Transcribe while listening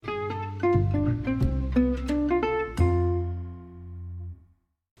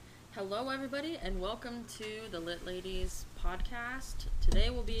everybody, and welcome to the Lit Ladies podcast. Today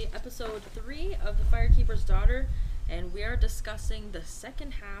will be episode 3 of The Firekeeper's Daughter, and we are discussing the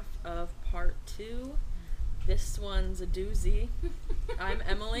second half of part 2. This one's a doozy. I'm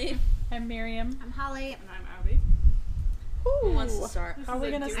Emily. I'm Miriam. I'm Holly. And I'm Abby. Who wants to start? How are we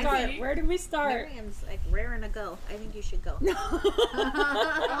going to start? Where do we start? Miriam's like raring to go. I think you should go.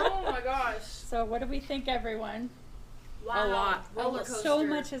 Oh my gosh. So what do we think, everyone? Wow. A lot. Roller coaster. So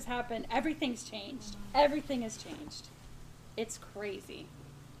much has happened. Everything's changed. Everything has changed. It's crazy.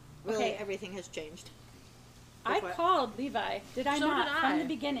 Really, Okay. everything has changed. I what? called Levi. Did I So not? did I. From the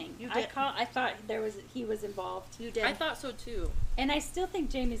beginning. You I did. thought he was involved. You did. I thought so too. And I still think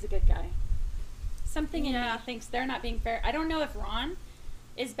Jamie's a good guy. Something in Yeah. me thinks they're not being fair. I don't know if Ron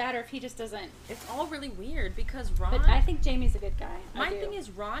is bad or if he just doesn't. It's all really weird because Ron. But I think Jamie's a good guy. my I do. thing is,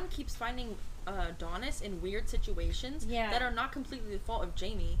 Ron keeps finding Adonis in weird situations that are not completely the fault of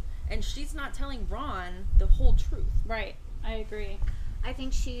Jamie, and she's not telling Ron the whole truth. Right. I agree. I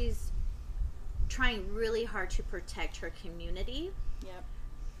think she's trying really hard to protect her community, Yep.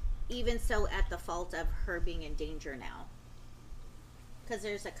 even so at the fault of her being in danger now. Because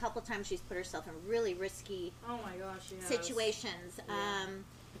there's a couple times she's put herself in really risky Oh my gosh, yes. situations. Yeah.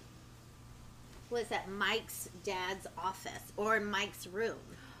 Was that Mike's dad's office or in Mike's room?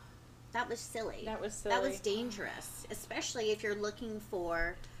 That was silly. That was silly. That was dangerous, especially if you're looking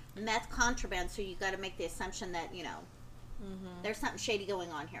for meth contraband. So you got to make the assumption that there's something shady going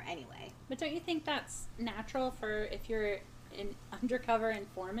on here anyway. But don't you think that's natural for if you're an undercover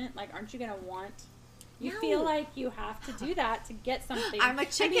informant? Like, aren't you going to want... You No. feel like you have to do that to get something. I'm a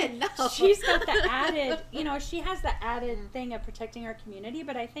chicken. No. She's got the added, she has the added thing of protecting her community.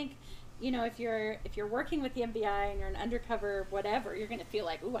 But I think, if you're working with the FBI and you're an undercover whatever, you're going to feel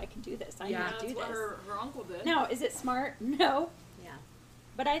like, ooh, I can do this. I Yeah. need That's to do what this. her uncle did. Now, is it smart? No. Yeah.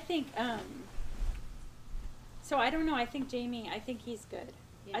 But I think, so I don't know. I think he's good.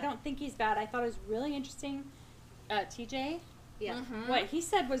 Yeah. I don't think he's bad. I thought it was really interesting. TJ, Yeah. what he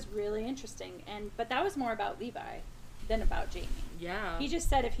said was really interesting, but that was more about Levi than about Jamie. Yeah. He just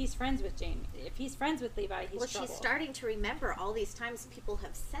said if he's friends with Levi, he's Well, trouble. she's starting to remember all these times people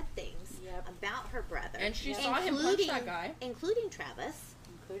have said things Yep. about her brother. And she Yep. saw him punch that guy. Including Travis.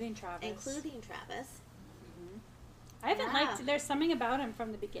 including Travis. I haven't Yeah. liked. There's something about him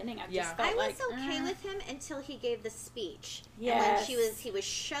from the beginning. I've Yeah. just felt I was like okay with him until he gave the speech. Yes. And when he was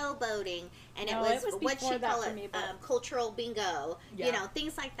showboating, and No, it was what before she that call for it, me, but- cultural bingo. Yeah.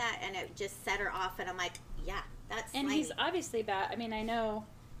 Things like that, and it just set her off. And I'm like, yeah, that's. And slimy. he's obviously bad. I mean, I know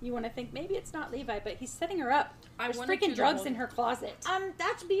you want to think maybe it's not Levi, but he's setting her up. I There's wanted to freaking the drugs whole- in her closet.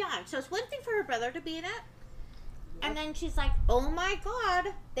 That's beyond. So it's one thing for her brother to be in it. And then she's like, "Oh my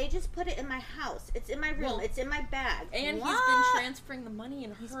God! They just put it in my house. It's in my room. Well, it's in my bag." And What? he's been transferring the money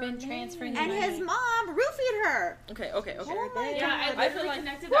in He's her been name. transferring the And money. his mom roofied her. Okay. Oh my Yeah, I God. I literally feel like-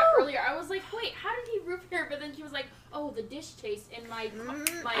 connected that earlier. I was like, wait, how did he root her? But then she was like, oh, the dish taste in my my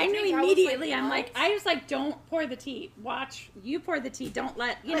I knew drink. was immediately. I'm what? like, I was like, don't pour the tea. Watch, you pour the tea. Don't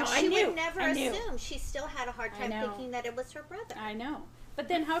let, But I she knew. would never I knew. assume. She still had a hard I time know. thinking that it was her brother. I know. But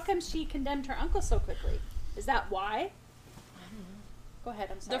then how come she condemned her uncle so quickly? Is that why? Go ahead,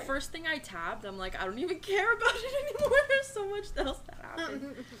 I'm sorry. The first thing I tabbed, I'm like, I don't even care about it anymore. There's so much else that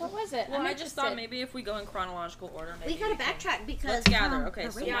happened. What was it? Well, I'm I just thought interested. maybe if we go in chronological order, maybe We gotta can- backtrack because Let's gather. Okay,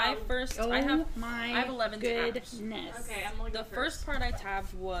 so yeah. my first, Oh I have my 11 tabs. goodness. Okay, I'm looking The first part I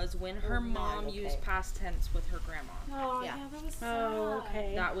tabbed was when her Oh, no, mom okay. used past tense with her grandma. Oh, Yeah. yeah, that was sad. Oh,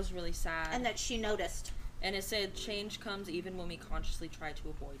 okay. That was really sad. and that she noticed. And it said change comes even when we consciously try to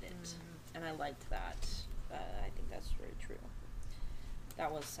avoid it. And I liked that. I think that's very true. That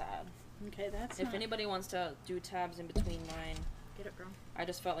was sad. Okay, that's If not... anybody wants to do tabs in between mine, Get it, girl. I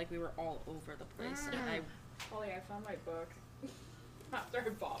just felt like we were all over the place. And I Holly, I found my book. After I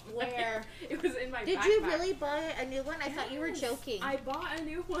bought mine. Where? It was in my Did backpack. you really buy a new one? I thought you were Yes. joking. I bought a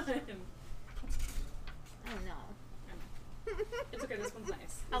new one. Oh no. It's okay, this one's nice.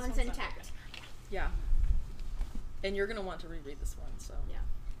 That This one's not intact. good. yeah. And you're gonna want to reread this one, so Yeah.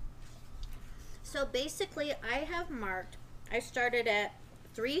 So basically, I have marked. I started at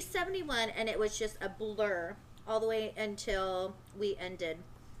 371, and it was just a blur all the way until we ended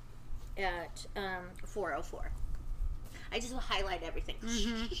at 404. I just will highlight everything.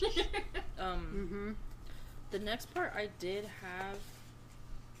 The next part I did have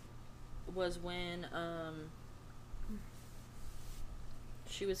was when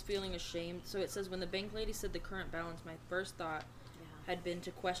she was feeling ashamed. So it says, when the bank lady said the current balance, my first thought had been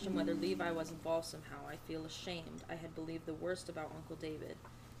to question whether Levi was involved somehow. I feel ashamed. I had believed the worst about Uncle David.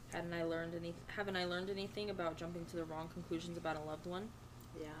 Haven't I learned anything about jumping to the wrong conclusions about a loved one?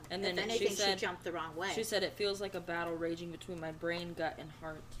 Yeah. And then if anything, she said, jumped the wrong way. She said it feels like a battle raging between my brain, gut, and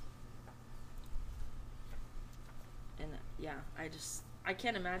heart. And yeah, I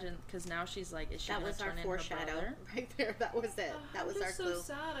can't imagine, because now she's like, is she that gonna was our turn in her foreshadow brother? right there. That was it. That was I'm our just clue. so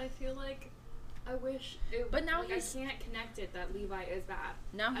sad. I feel like I wish it, But now like, he's- I can't connect it that Levi is bad.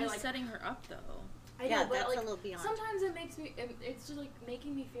 Now he's like- setting her up, though. I Yeah, know, but that's like a little beyond. sometimes it makes me it's just like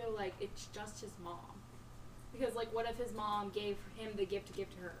making me feel like it's just his mom. Because like what if his mom gave him the gift to give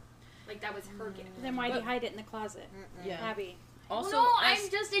to her? Like that was her gift. Then why'd you But- hide it in the closet? Yeah. Abby. Also, no, as, I'm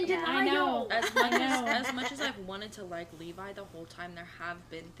just in Yeah, denial. I know. as much as I've wanted to like Levi the whole time, there have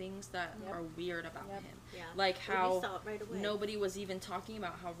been things that Yep. are weird about Yep. him. Yeah. Like Well, how you saw it right away. nobody was even talking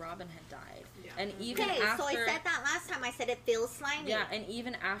about how Robin had died. Yeah. And even Okay, after so I said that last time. I said it feels slimy. Yeah, and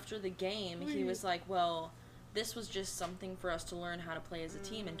even after the game, he was like, well, this was just something for us to learn how to play as a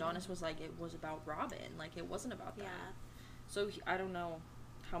team. And Donis was like, it was about Robin. Like, it wasn't about that. Yeah. So I don't know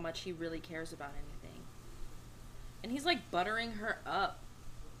how much he really cares about anything. And he's like buttering her up.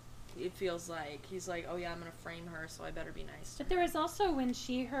 It feels like he's like, oh yeah, I'm gonna frame her, so I better be nice to But her. there was also when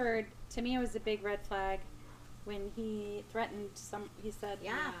she heard, to me it was a big red flag, when he threatened he said,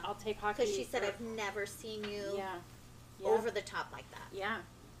 Yeah. I'll take hockey. Because she said, for-" I've never seen you Yeah. Yeah. over the top like that. Yeah.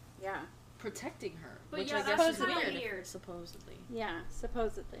 Yeah. Protecting her, But which yeah, I guess that's is kinda weird, supposedly. Yeah,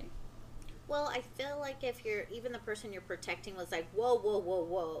 supposedly. Well, I feel like if you're, even the person you're protecting was like, whoa, whoa, whoa,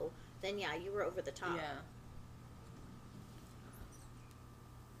 whoa, then yeah, you were over the top. Yeah,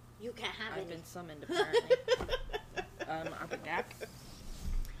 You can't have I've any. been summoned apparently. I'll be back.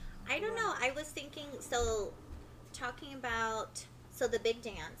 I don't know. I was thinking, so talking about, so the big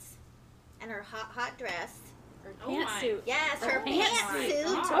dance and her hot dress. Her Oh my. pantsuit. Yes, Her her pantsuit.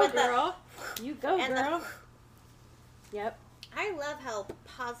 pantsuit Go, with the, girl. You go, and girl. the, Yep. I love how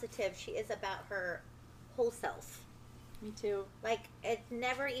positive she is about her whole self. Me too. Like, it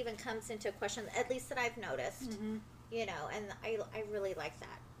never even comes into question, at least that I've noticed, Hmm. you know, and I really like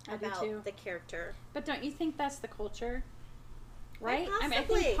that I do about too. the character. But don't you think that's the culture? Quite Right? I mean, I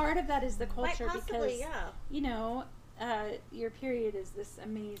possibly. think part of that is the Quite culture possibly, because, yeah. you know, your period is this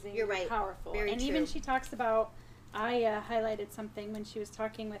amazing, You're right. powerful. Very and true. even she talks about, I highlighted something when she was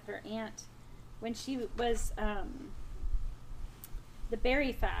talking with her aunt, when she was, the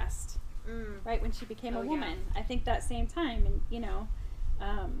berry fast, right, when she became Oh, a yeah. woman. I think that same time, and, you know,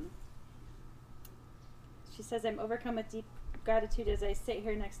 she says, I'm overcome with deep gratitude as I sit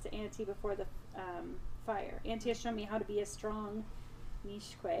here next to Auntie before the fire. Auntie has shown me how to be a strong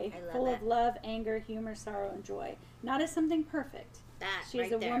Nishque, I love full of it. love, anger, humor, sorrow, and joy. Not as something perfect. That She is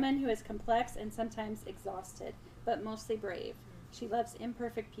right a there. woman who is complex and sometimes exhausted, but mostly brave. She loves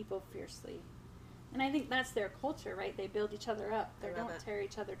imperfect people fiercely. And I think that's their culture, right? They build each other up. They I love don't it. tear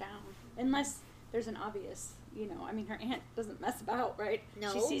each other down. Unless there's an obvious, you know, I mean, her aunt doesn't mess about, right?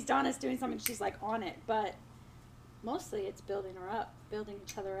 No. She sees Donis doing something, she's like on it. But mostly it's building her up, building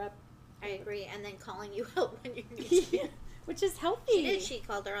each other up. I agree. And then calling you out when you need to. Which is healthy. She did. She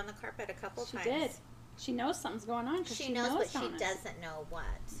called her on the carpet a couple She times. did. She knows something's going on because She knows, but she Donis. doesn't know what.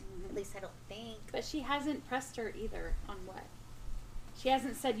 Mhm. At least I don't think. But she hasn't pressed her either on what. She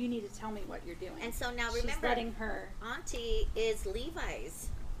hasn't said, you need to tell me what you're doing. And so now She's remember, letting her. Auntie is Levi's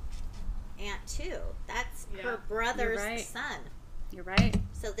aunt too. That's Yeah. her brother's You're right. son. You're right.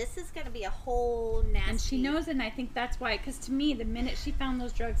 So this is going to be a whole nasty. And she knows it, and I think that's why. Because to me, the minute she found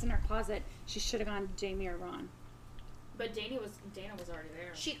those drugs in her closet, she should have gone to Jamie or Ron. But Dana was already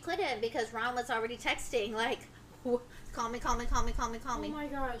there. She couldn't because Ron was already texting like, call me, call me, call me, call me, call Oh me. my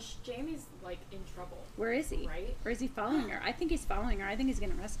gosh, Jamie's like in trouble. Where is he? Right? Or is he following her? I think he's following her. I think he's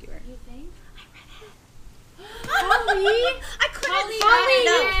going to rescue her. You think? Holly! I couldn't Holly,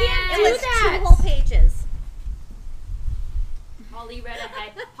 no, you can't it do was that. 2 whole pages. Holly read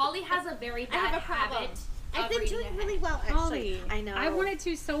ahead. Holly has a very I have bad a problem. habit. I've of been reading doing ahead. really well, actually. Holly. I know. I wanted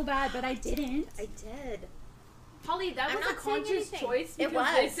to so bad, but I didn't. I did. Holly, that I'm was a not saying conscious anything. choice It because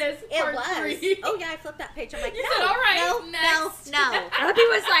was. it says It part was. 3. Oh yeah, I flipped that page. I'm like, You no, said, "All right, no, next." no, Abby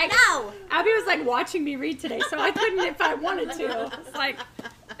was like, no. Abby was like watching me read today, so I couldn't if I wanted to. It's like,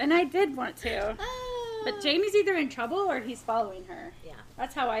 and I did want to. But Jamie's either in trouble or he's following her. Yeah.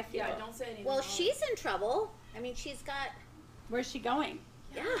 That's how I feel. Yeah, don't say anything. Well, wrong. she's in trouble. I mean, she's got. Where's she going?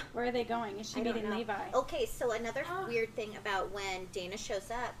 Yeah. Where are they going? Is she I don't meeting know. Levi? Okay, so another Ah. weird thing about when Dana shows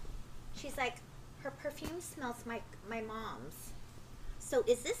up, she's like, her perfume smells my mom's. So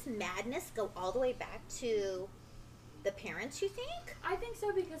is this madness go all the way back to the parents? You think? I think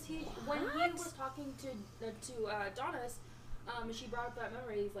so because when he What? was talking to Donis, she brought up that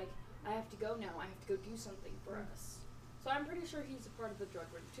memory. He's like, I have to go now. I have to go do something for us. So I'm pretty sure he's a part of the drug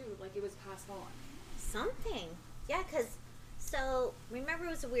ring too. Like it was passed on. Something. Yeah, because So, remember it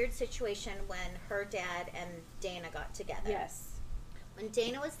was a weird situation when her dad and Dana got together. Yes. When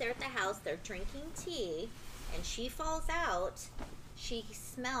Dana was there at the house, they're drinking tea, and she falls out. She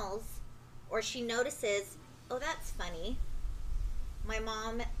smells, or she notices, oh, that's funny. My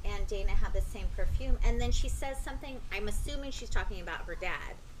mom and Dana have the same perfume. And then she says something, I'm assuming she's talking about her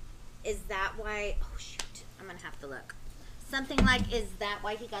dad. Is that why, oh, shoot, I'm going to have to look. Something like, is that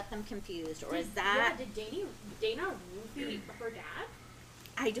why he got them confused? Or is that... Yeah, did Dana roofie her dad?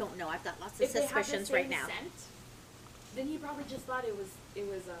 I don't know. I've got lots of If they have the suspicions same right now. scent, then he probably just thought it was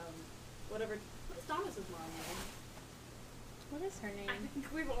whatever. What is Thomas's mom name? What is her I name? think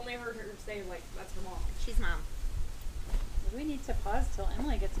we've only heard her say like that's her mom. She's mom. We need to pause till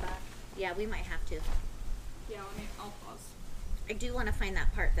Emily gets back. Yeah, we might have to. Yeah, I'll pause. I do want to find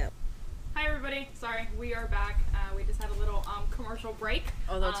that part, though. Hi everybody, sorry, we are back. We just had a little commercial break.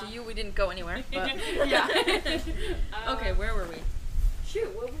 Although to you, we didn't go anywhere. But yeah. okay, where were we? Shoot,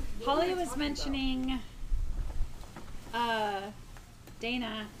 what Holly were we was talking mentioning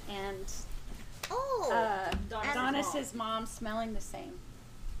Dana and Oh, Adonis's mom smelling the same.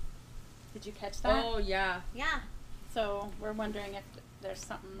 Did you catch that? Oh yeah. yeah. So we're wondering if there's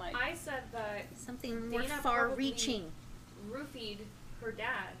something like I said that Something more Dana far-reaching. roofied her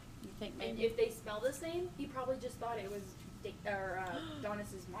dad. you think And maybe. if they smell the same, he probably just thought it was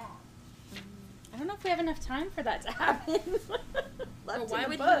Donis's mom. I don't know if we have enough time for that to happen. Well, why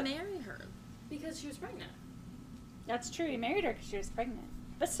would book. he marry her? Because she was pregnant. That's true. He married her because she was pregnant.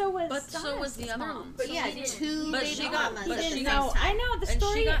 But so was So was the Adonis's other. mom. But Yeah, he didn't. two But baby she got- mamas but at she the same got- time. I know the And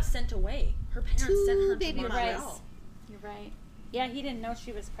story. she got sent away. Her parents Two sent her baby to mamas. Montreal. You're right. Yeah, he didn't know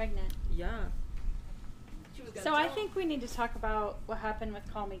she was pregnant. Yeah. She was gonna So I tell think we need to talk about what happened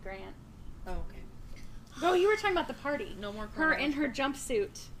with Call Me Grant. Oh, okay. Oh, you were talking about the party. No more. Her in her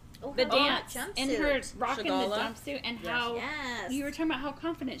jumpsuit. Oh, The her dance. jumpsuit. In her rocking Shigala? the jumpsuit and Yes. how Yes. you were talking about how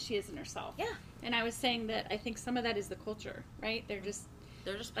confident she is in herself. Yeah. And I was saying that I think some of that is the culture, right? They're just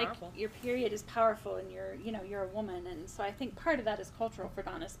They're just like powerful. your period is powerful and you're a woman, and so I think part of that is cultural for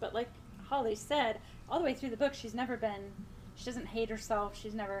Donis. But like Holly said, all the way through the book she doesn't hate herself.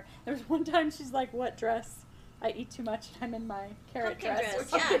 There was one time she's like, what dress? I eat too much and I'm in my carrot Pumpkin dress. dress.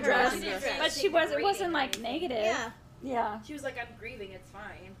 Pumpkin Yeah, dress. her pumpkin dress. But it wasn't like negative. Yeah. Yeah. She was like, I'm grieving, it's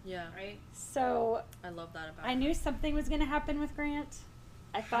fine. Yeah. Right? So I love that about. I her. knew something was going to happen with Grant.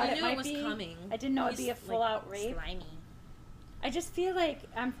 I thought I it knew might it was be coming. I didn't know it'd be a He's, full out rape. Slimy. I just feel like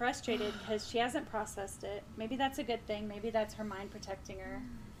I'm frustrated because she hasn't processed it. Maybe that's a good thing. Maybe that's her mind protecting her.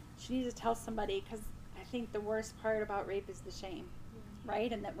 She needs to tell somebody because I think the worst part about rape is the shame,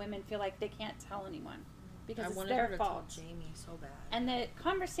 right? And that women feel like they can't tell anyone because I it's wanted their her to fault. tell Jamie so bad. And the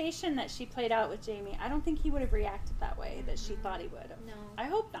conversation that she played out with Jamie, I don't think he would have reacted that way that she thought he would have. No. I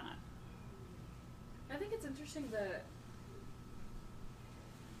hope not. I think it's interesting that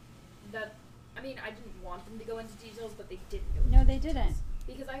I mean, I didn't want them to go into details, but they didn't go into No, they didn't.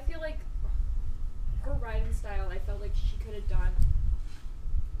 because I feel like her writing style, I felt like she could have done,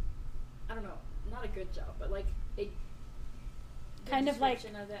 I don't know, not a good job, but like a good Kind of like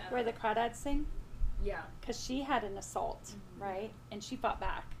description of it. where the crawdads sing. yeah. Because she had an assault, Mhm. right? And she fought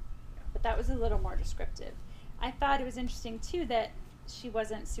back. Yeah. But that was a little more descriptive. I thought it was interesting, too, that she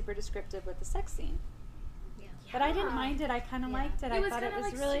wasn't super descriptive with the sex scene. Yeah. But I didn't Yeah. mind it. I kind of Yeah. liked it. It I was thought it kinda,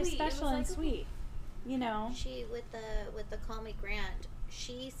 was like, really sweet. It special was and like, sweet. You know? She with the Call Me Grant,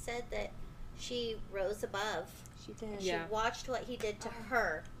 she said that she rose above. She did. Yeah. She watched what he did to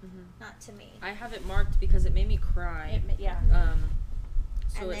her, Mhm. not to me. I have it marked because it made me cry. Yeah.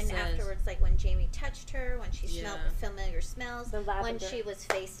 So and it then says, afterwards, like when Jamie touched her, when she smelled Yeah. the familiar smells, The when lavender. she was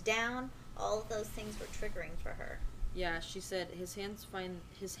face down, all of those things were triggering for her. yeah, she said his hand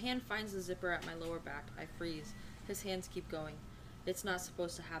finds the zipper at my lower back. I freeze. His hands keep going. It's not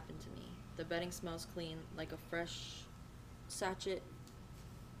supposed to happen to me. The bedding smells clean, like a fresh sachet.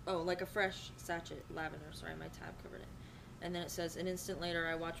 Oh, like a fresh sachet lavender. Sorry, my tab covered it. And then it says, an instant later,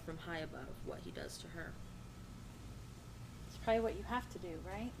 I watch from high above what he does to her. It's probably what you have to do,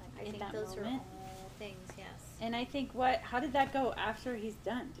 right? Like I in think that those moment. are all things, yes. And I think how did that go after he's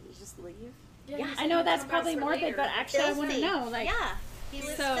done? Did he just leave? Yeah, Yeah, he I said I know he'd that's come back probably for morbid, later. but actually I want to Filthy. know. Like, yeah, he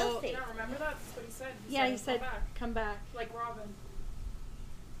was So- filthy. You don't remember that? That's what he said. yeah, he "Come said, back." come back. Like Robin.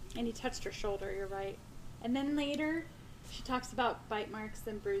 And he touched her shoulder, you're right. And then later, she talks about bite marks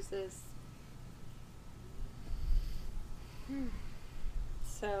and bruises.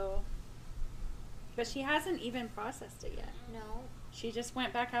 So, but she hasn't even processed it yet. No, She just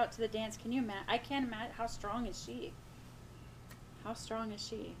went back out to the dance. Can you imagine? I can't imagine. How strong is she? How strong is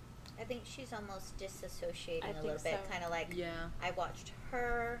she? I think she's almost disassociating I a think little bit, so. kind of like Yeah. I watched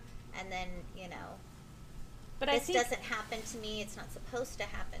her, and then But I this think doesn't happen to me. It's not supposed to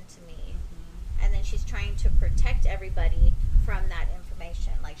happen to me. And then she's trying to protect everybody from that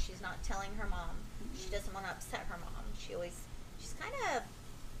information. Like, she's not telling her mom. She doesn't want to upset her mom. She's kind of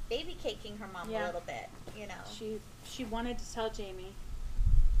baby caking her mom a little bit, you know. She wanted to tell Jamie.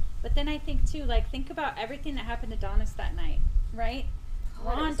 But then I think too, like, think about everything that happened to Donis that night, right? Oh, it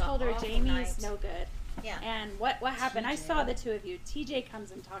Ron was an told her awful Jamie's night. no good. Yeah. And what happened? I TJ. saw the two of you. TJ comes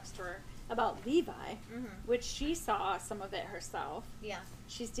and talks to her about Levi, Mhm. which she saw some of it herself. Yeah.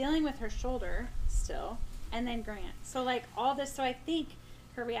 She's dealing with her shoulder still, and then Grant. So like all this, so I think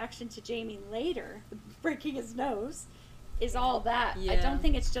her reaction to Jamie later, breaking his nose, is all that. I Yeah. don't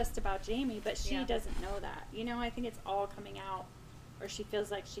think it's just about Jamie, but she Yeah. doesn't know that. You know, I think it's all coming out, or she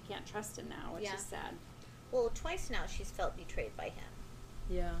feels like she can't trust him now, which Yeah. is sad. Well, twice now she's felt betrayed by him.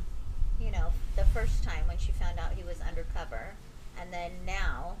 Yeah. You know, the first time when she found out he was undercover, and then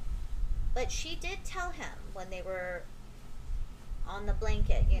now. But she did tell him when they were on the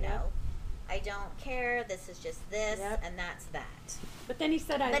blanket, you know, I don't care, this is just this, Yep. and that's that. But then he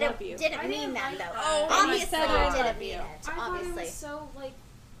said, "I But love it you." didn't I mean didn't that, like though. that. Oh, and he Obviously, said, it "I didn't love mean you." it. I thought it Obviously. was so, like,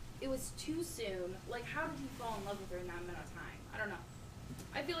 it was too soon. Like, how did he fall in love with her in that amount of time? I don't know.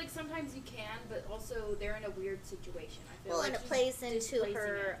 I feel like sometimes you can, but also they're in a weird situation. I feel Well, like and it he's plays into displacing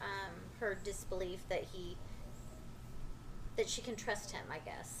her it. her disbelief that she can trust him, I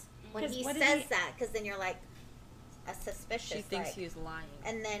guess. When 'Cause he what did says he- that, because then you're like, a suspicious. She thinks like, he's lying.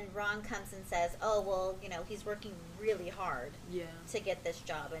 And then Ron comes and says, "Oh well, you know, he's working really hard Yeah. to get this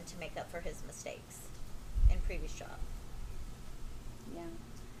job and to make up for his mistakes in previous job." Yeah.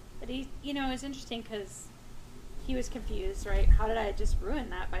 But he, you know, it's interesting because he was confused, right? How did I just ruin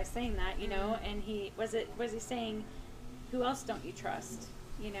that by saying that, you know? And was he saying, who else don't you trust?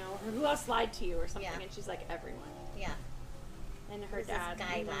 You know, or who else lied to you or something? Yeah. And she's like, everyone. Yeah. And her This dad.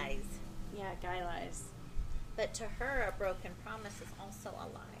 guy you know, lies. Yeah, guy lies. But to her, a broken promise is also a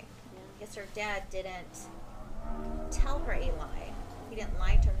lie. Yeah. I guess her dad didn't tell her a lie. He didn't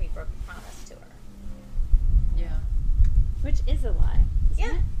lie to her. He broke a promise to her. Yeah. Which is a lie. Isn't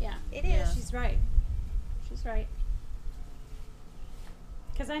Yeah. It? Yeah. It is. Yeah. She's right. She's right.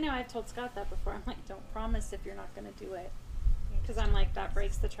 Because I know I've told Scott that before. I'm like, don't promise if you're not going to do it. Because I'm like, that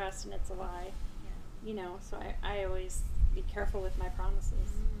breaks the trust and it's a lie. Yeah. You know, so I always be careful with my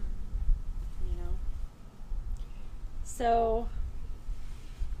promises. You know. So,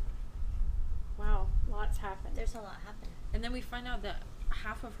 wow, lots happened. There's a lot happening. And then we find out that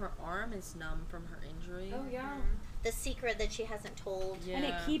half of her arm is numb from her injury. Oh, yeah. The secret that she hasn't told. Yeah. And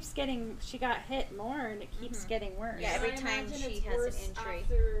it keeps getting, she got hit more and it keeps getting worse. Yeah, every I time imagine she it's has an worse injury.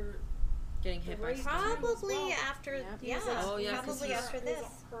 After Getting hit by Right. something. Probably Well, after, Yep. yeah, Oh, yeah, 'cause probably he's- after this.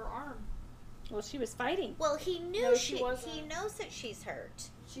 her arm. Well, she was fighting. Well, he knew No, she he wasn't. knows that she's hurt.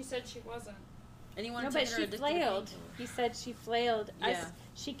 She said she wasn't. Anyone No, to but hit her she addicted to flailed. painkillers. He said she flailed. Yeah.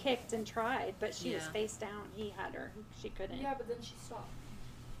 She kicked and tried, but she was Yeah. face down. He had her. She couldn't. Yeah, but then she stopped.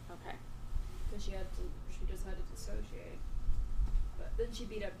 Okay. Because she just had to dissociate. But then she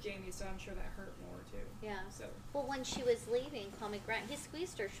beat up Jamie, so I'm sure that hurt more too. Yeah. So Well, when she was leaving, call me Grant. He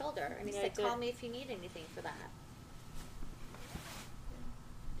squeezed her shoulder and he Yeah, said, he did. "Call me if you need anything for that."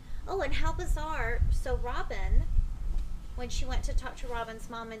 Oh, and how bizarre! So Robin, when she went to talk to Robin's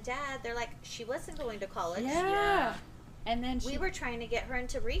mom and dad, they're like, she wasn't going to college. Yeah. Yeah. And then she. We were trying to get her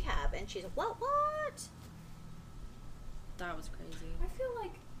into rehab, and she's what? That was crazy. I feel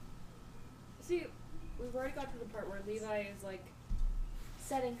like, see, we've already got to the part where Levi is like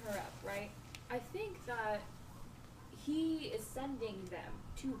setting her up, right? I think that he is sending them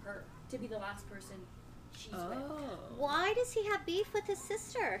to her to be the last person she's with. Oh. Why does he have beef with his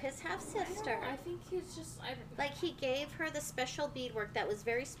sister, his half sister? I think he's just Like, he gave her the special beadwork that was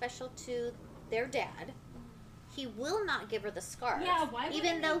very special to their dad. He will not give her the scarf. Yeah, why wouldn't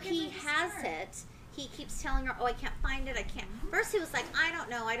even he though give he her the has scarf? it, he keeps telling her, "Oh, I can't find it. I can't." First, he was like, "I don't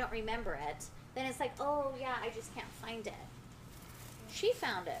know. I don't remember it." Then it's like, "Oh, yeah, I just can't find it." She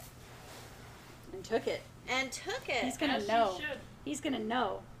found it And took it. and took it. He's gonna As she know. should. He's gonna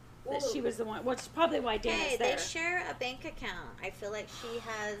know that Well, she was the one. Which is probably why Dana's Hey, there. they share a bank account. I feel like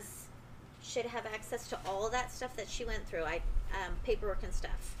should have access to all of that stuff that she went through. Paperwork and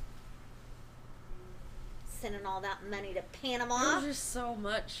stuff. Sending all that money to Panama. There's just so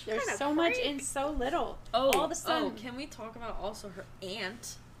much. There's kinda so much freak. in so little. Oh, all of a sudden. can we talk about also her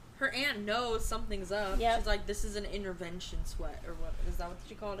aunt? Her aunt knows something's up. Yep. She's like, this is an intervention sweat, or what? Is that what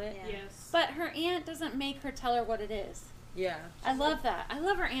she called it? Yeah. Yes. But her aunt doesn't make her tell her what it is. Yeah. I love that. I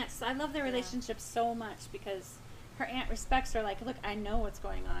love her aunts. I love their relationship so much because her aunt respects her. Like, look, I know what's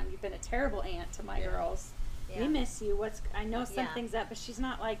going on. You've been a terrible aunt to my Yeah. girls. we miss you. I know Yeah. something's up, but she's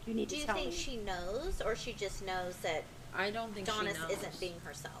not like, you need Do to you tell think me. she knows, or she just knows that I don't think Donis she knows. isn't being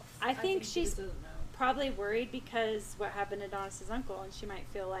herself? I think she she's just doesn't know. probably worried because what happened to Donis's uncle, and she might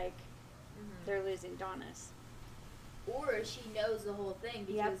feel like they're losing Donis. Or she knows the whole thing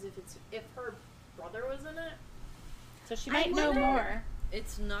Yep. because if her brother was in it, So she I might know wonder- more.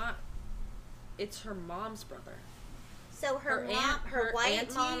 It's not. It's her mom's brother. So her mom, aunt, her white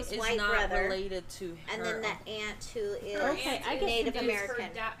auntie mom's is white not brother, related to her. and then the uncle. aunt who is Okay, I get Native confused.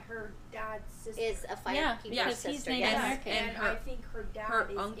 American Her dad's sister is a Firekeeper Yeah, because he's sister. Native Yes. American. and And her- I think her dad her is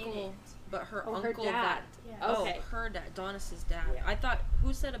in uncle, it. but her Oh, her uncle dad. that. Yeah. Oh, Okay. her dad, Donis's dad. Yeah. I thought,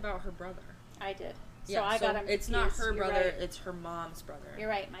 who said about her brother? I did. So Yeah, I got him it's not confused. her You're brother, right. it's her mom's brother. You're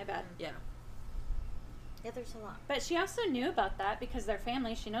right, my bad. Yeah. Yeah, there's a lot. But she also knew about that because they're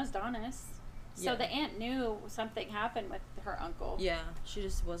family. She knows Donis. So Yeah. the aunt knew something happened with her uncle. Yeah, she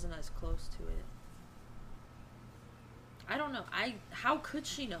just wasn't as close to it. I don't know. How could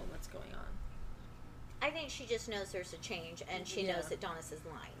she know what's going on? I think she just knows there's a change, and she Yeah. knows that Donis is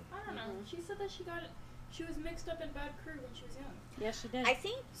lying. I don't know. She said that she was mixed up in bad crew when she was young. Yes, she did. I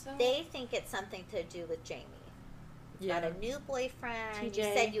think So they think it's something to do with Jamie. Yeah. Got a new boyfriend. TJ. You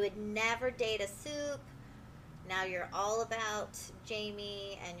said you would never date a soup. Now you're all about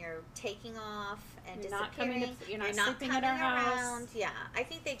Jamie, and you're taking off and You're not coming disappearing. to- you're not sleeping at coming our house. around. Yeah, I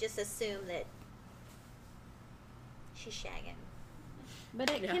think they just assume that she's shagging. But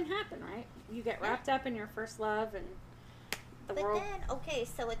it Yeah. can happen, right? You get wrapped up in your first love and the But world. then, okay,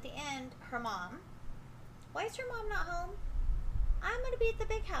 so at the end, her mom. Why is her mom not home? I'm going to be at the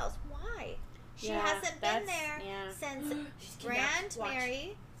big house. Why? She Yeah, hasn't been that's- there yeah. since She's kidnapped. Watch.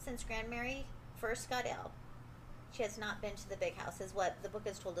 Grand Mary first got ill. She has not been to the big house, is what the book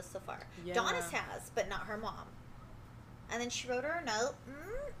has told us so far. Yeah. Donis has, but not her mom. And then she wrote her a note.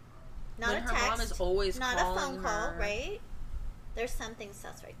 Not When a her text. mom is always not a calling phone call, her. right? There's something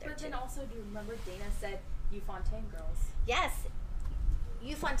sus right there, But too. then also, do you remember Dana said, "You Fontaine girls"? Yes.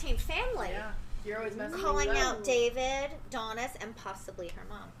 You Fontaine family. Yeah. You're always messing Calling me out up. David, Donis, and possibly her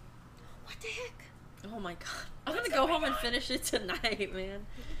mom. What the heck? Oh my god. I'm gonna go home and finish it tonight, man.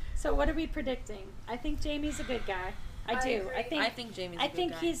 So what are we predicting? I think Jamie's a good guy. I do. agree. I I think Jamie's a I good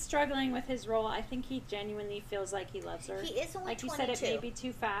think guy. he's struggling with his role. I think he genuinely feels like he loves her. He is only Like you 22. said, it may be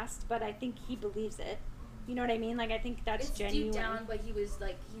too fast, but I think he believes it. You know what I mean? Like I think that's It's genuine. deep down, but he was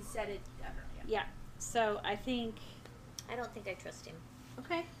like, he said it. I don't know. Yeah. So I think. I don't think I trust him.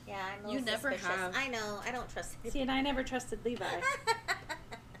 Okay. Yeah, I'm a You little never suspicious. have. I know. I don't trust him. See, and I never trusted Levi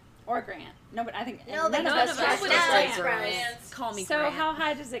or Grant. No, but I think No, but none none of of us us trusted trust Grant. Grant. Call me So Grant. how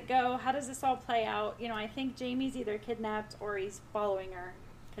high does it go? How does this all play out? You know, I think Jamie's either kidnapped or he's following her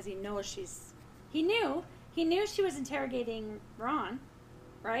because he knows she's. He knew she was interrogating Ron,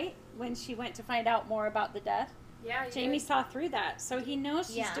 right? When she went to find out more about the death. Yeah. he Jamie did. saw through that, so he knows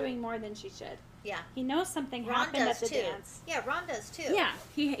she's Yeah. doing more than she should. Yeah. He knows something Ron happened does at the too. dance. Yeah, Ron does too. Yeah,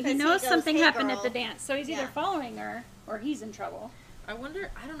 he 'Cause he knows goes, something "Hey, happened at girl." the dance, so he's either Yeah. following her or he's in trouble. I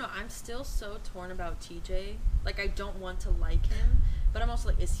wonder, I don't know, I'm still so torn about TJ. Like, I don't want to like him, but I'm also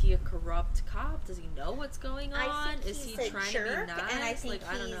like, is he a corrupt cop? Does he know what's going on? I think is he's he a trying jerk, to be nice? and I think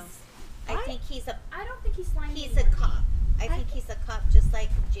like, I don't know. I think he's a I don't think he's slimy. he's a cop. I think he's a cop, just like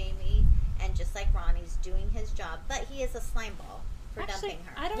Jamie and just like Ron. He's doing his job, but he is a slime ball for Actually, dumping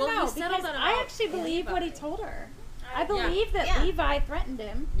her. I don't Well, he know settled because that I about actually believe what he Levi. told her. I- I believe that Yeah. Levi threatened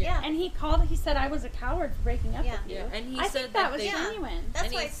him. Yeah. And he said I was a coward for breaking up Yeah. with you. Yeah, and he I said think that that was they- genuine. That's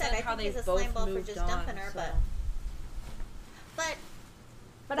And why he I said said I how think he's they a slime both ball for moved just on, dumping her, so. but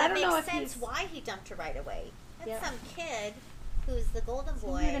But that I don't know makes if sense he's why he dumped her right away. That's Yeah. some kid who's the golden so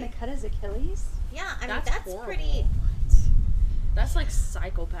boy. you're gonna cut his Achilles. Yeah, I mean That's that's horrible. pretty. That's like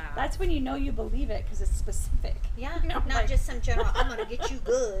psychopath. That's when you know you believe it because it's specific. Yeah, You know, not like- just some general. I'm gonna get you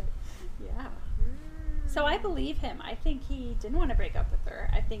good. Yeah. So I believe him. I think he didn't want to break up with her.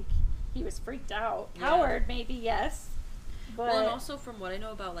 I think he was freaked out. Yeah. Coward, maybe, yes. But Well, and also from what I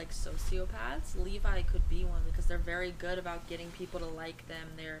know about like sociopaths, Levi could be one because they're very good about getting people to like them.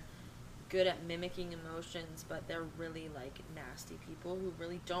 They're good at mimicking emotions, but they're really like nasty people who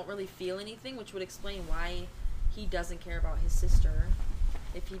really don't really feel anything, which would explain why he doesn't care about his sister.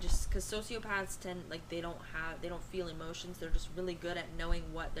 If he just, because sociopaths tend like they don't feel emotions. They're just really good at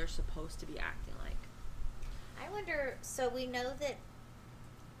knowing what they're supposed to be acting like. I wonder. So we know that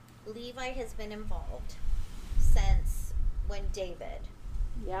Levi has been involved since when David.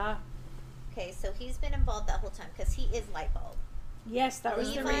 yeah. Okay, so he's been involved that whole time because he is light bulb. Yes, that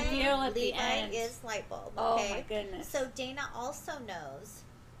was the reveal at the end. is light bulb. Oh Okay? my goodness. So Dana also knows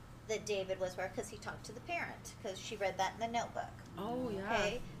that David was where because he talked to the parent because she read that in the notebook. Oh yeah.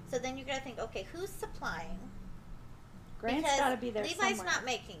 Okay, so then you got to think, okay, who's supplying Grant's because got to be there Levi's somewhere. not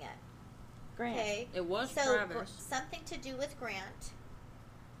making it. Grant. Okay. It was So Travis. something to do with Grant,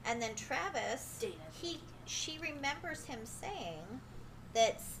 and then Travis. Dana. She remembers him saying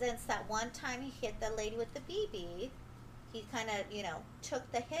that since that one time he hit the lady with the BB, he kind of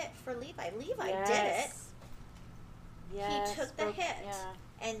took the hit for Levi. Levi did it. Yes, He took the hit. Yeah.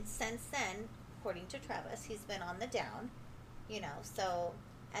 And since then, according to Travis, he's been on the down, so,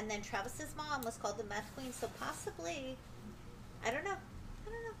 and then Travis's mom was called the meth queen, so possibly, I don't know.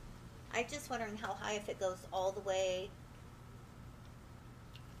 I'm just wondering how high, if it goes all the way.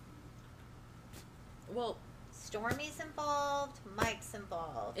 Well, Stormy's involved, Mike's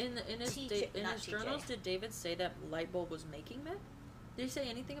involved. in his Not TJ. journals, did David say that Lightbulb was making meth? Did he say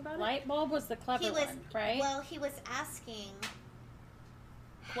anything about it? Lightbulb was the clever He was, one, right? well, he was asking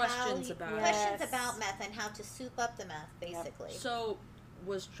Questions about it. questions Yes. about meth and how to soup up the meth, basically. So,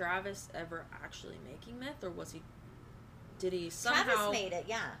 was Travis ever actually making meth, or was he? Did he somehow? Travis made it,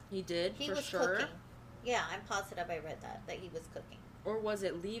 yeah. He did He for was sure. cooking. Yeah, I'm positive I read that he was cooking. Or was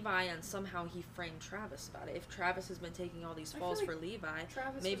it Levi and somehow he framed Travis about it? If Travis has been taking all these I falls feel for like Levi,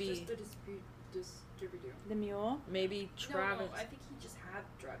 Travis maybe was just the distributor. The mule. maybe Travis. No, I think he just had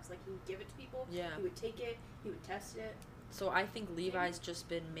drugs. Like, he would give it to people. Yeah. He would take it. He would test it. So I think Levi's just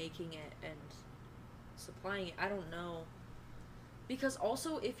been making it and supplying it. I don't know. Because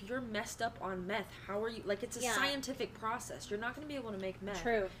also, if you're messed up on meth, how are you? Like, it's a Yeah. scientific process. You're not going to be able to make meth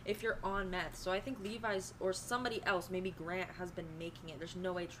True. if you're on meth. So I think Levi's or somebody else, maybe Grant, has been making it. There's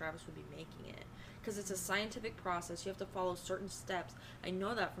no way Travis would be making it. Because it's a scientific process. You have to follow certain steps. I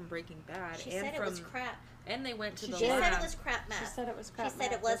know that from Breaking Bad. She and said from, it was crap. And they went to She the She did. said lab. it was crap meth. She said it was crap. She said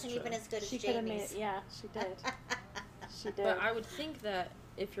meth. it wasn't true. even as good as She could have made. Jamie's. Yeah, she did. She did. But I would think that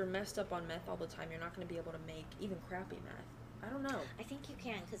if you're messed up on meth all the time, you're not going to be able to make even crappy meth. I don't know. I think you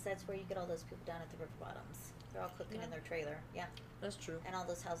can, because that's where you get all those people down at the river bottoms. They're all cooking Yeah. in their trailer. Yeah. That's true. And all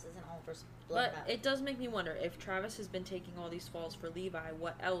those houses in Oliver's blown But up. it does make me wonder, if Travis has been taking all these falls for Levi,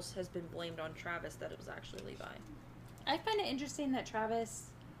 what else has been blamed on Travis that it was actually Levi? I find it interesting that Travis,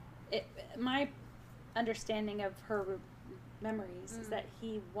 my understanding of her memories is that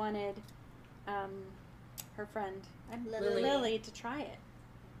he wanted her friend Lily. Lily to try it.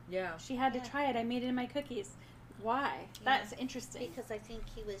 Yeah. She had Yeah. to try it. I made it in my cookies. Why? Yeah. That's interesting. Because I think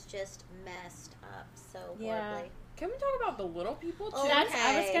he was just messed up so Yeah. horribly. Can we talk about the little people too? Oh, That's,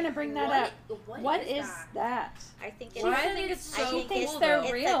 I was Okay. going to bring that up. What is that? I think Well, I it's, think it's I so think cool it's, they're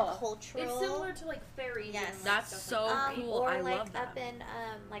it's real. a cultural. It's similar to, like, fairies. Yes. And That's stuff so like that. cool. Or I like love that. up in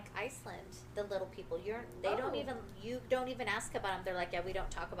like Iceland, the little people. They Oh. don't even, you don't even ask about them. They're like, yeah, we don't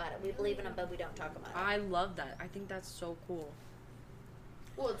talk about it. We believe in them, but we don't talk about it. I love that. I think that's so cool.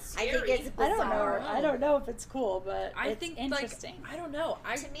 Well, it's I scary. think it's bizarre. I don't know if it's cool, but I it's think interesting. Like, I don't know.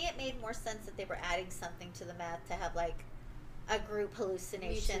 To me, it made more sense that they were adding something to the meth to have like a group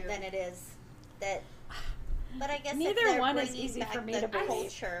hallucination too. than it is that. But I guess if Neither they're one is bringing easy back for me the to believe.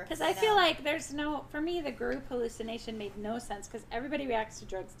 culture, Because you I feel know. like there's no, for me, the group hallucination made no sense because everybody reacts to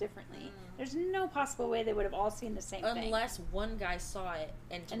drugs differently. There's no possible way they would have all seen the same thing. Unless one guy saw it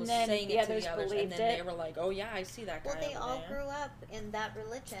and, And was then saying the it to others the others, and believed then it. they were like, "Oh yeah, I see that guy." Well, they over all there. grew up in that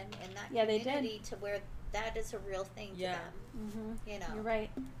religion, in that Yeah, they did. community, to where that is a real thing to Yeah. them. Mm-hmm. You know, You're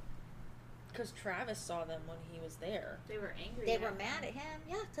right. Because Travis saw them when he was there. They were angry. they at were him. mad at him.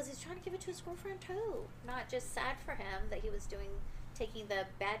 Yeah, because he's trying to give it to his girlfriend too. Not just sad for him that he was taking the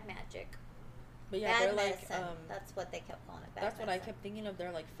bad magic, But yeah, bad they're like, medicine. That's what they kept calling it. Bad that's what I medicine. kept thinking of.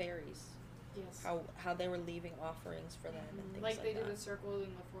 They're like fairies. Yes. How they were leaving offerings for them and things Like, like they that. did a circle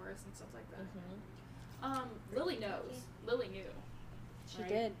in the forest and stuff like that. Mm-hmm. Lily knows. Lily knew. She Right?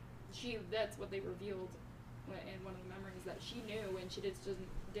 did. That's what they revealed in one of the memories, that she knew and she just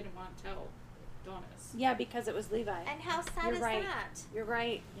didn't want to tell Donis. Yeah, because it was Levi. And how sad You're is right. that? You're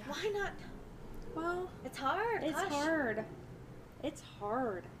right. Yeah. Why not? Well, It's hard. it's Gosh. hard. It's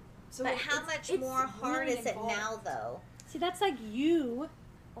hard. So But how much more hard really is it involved. now, though? See, that's like you.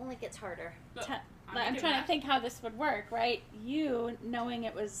 Only gets harder. But Te- I'm I'm doing trying that. to think how this would work, right? You knowing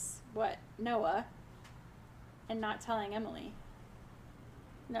it was Noah, and not telling Emily.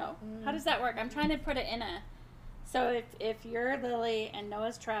 No, how does that work? I'm trying to put it in a. So if you're Lily and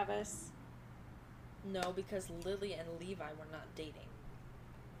Noah's Travis, No, because Lily and Levi were not dating.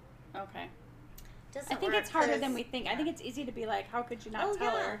 okay. Doesn't I think work it's harder 'cause- than we think. I yeah. think it's easy to be like, how could you not Oh,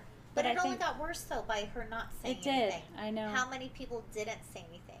 tell yeah. her? But I it only think got worse though by her not saying it did. anything. I know. How many people didn't say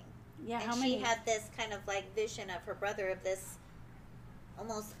anything? Yeah, and how she many? had this kind of like vision of her brother, of this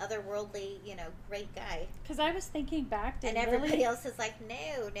almost otherworldly, great guy. Because I was thinking back, did And everybody Lily? else is like,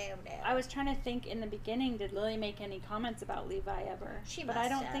 no, no, no. I was trying to think in the beginning, did Lily make any comments about Levi ever? She but I must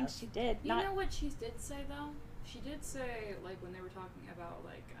don't think have. she did. You Not know what she did say, though? she did say, like, when they were talking about,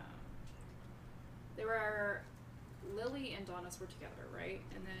 like, they were, Lily and Donis were together, right?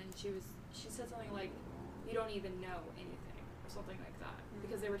 And then she said something like, you don't even know anything, or something like that.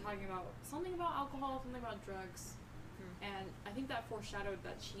 Because they were talking about something about alcohol, something about drugs. And I think that foreshadowed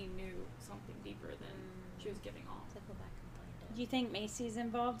that she knew something deeper than she was giving off. To go back and find Do you think Macy's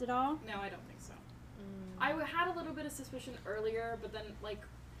involved at all? No, I don't think so. I had a little bit of suspicion earlier, but then, like,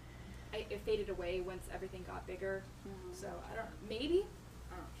 it faded away once everything got bigger. So, I don't, maybe?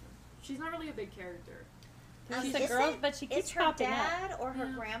 I'm not sure. She's not really a big character. She's a girl, but she keeps Is her popping up. dad or her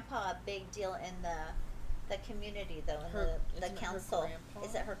Yeah. grandpa a big deal in the community though, in Her- the isn't it her council? grandpa?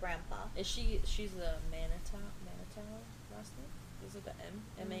 Is it her grandpa? Is she's the Manitow last name? Is it the M?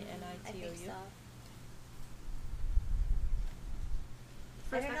 I M-A-N-I-T-O-U? think so.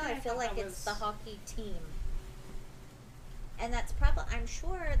 For I a don't know. second, I feel thought like that it's the was- hockey team, and that's probably. I'm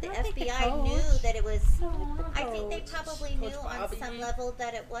sure the I don't think the FBI knew coach. that it was. No, I think they coach. probably Coach knew Bobby. on some level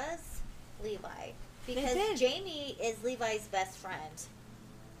that it was Levi, because did. Jamie is Levi's best friend.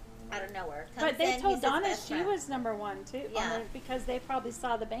 Out of nowhere, comes But they in, told he's his Donna best she friend. was number one too. Yeah. Because they probably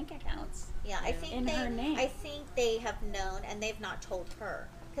saw the bank accounts. Yeah, I Yeah. think In they. her name. I think they have known, and they've not told her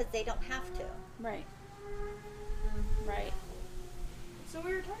because they don't have to. Right. Right. So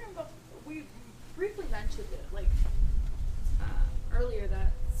we were talking about, we briefly mentioned it, like, earlier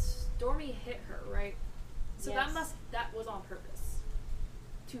that Stormy hit her, right? So Yes. that was on purpose.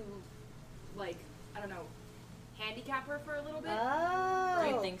 To, like, I don't know, handicap her for a little bit. Oh,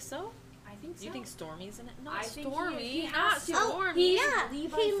 You think so? I think so. You think Stormy's in it? I Not think Stormy. he not has to. Stormy. yeah,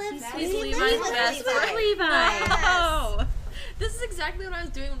 Levi's he lives. best He He's lives Levi's with best Levi. friend. Levi. Oh, this is exactly what I was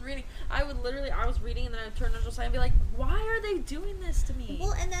doing when reading. I was reading and then I would turn to Josiah and be like, why are they doing this to me?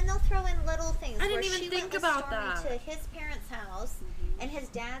 Well, and then they'll throw in little things. I didn't where even she think went with about Stormy that. to his parents' house, and his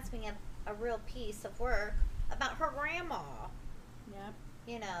dad's being a real piece of work about her grandma. Yep.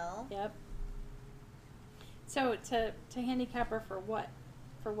 You know. Yep. So to handicap her for what?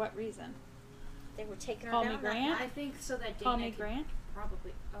 For what reason? They were taking her Call me down Grant? I think so that Dana Call me could Grant?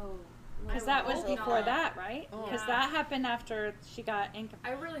 probably, Because that was hope before not. that, right? Oh. Because Yeah. that happened after she got income.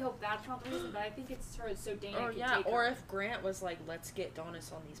 I really hope that's not the reason, but I think it's her so Dana Or could yeah, take or her. if Grant was like, let's get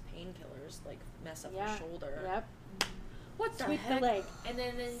Donis on these painkillers, like mess up Yeah. her shoulder. Yep. What the Sweep heck? the leg. And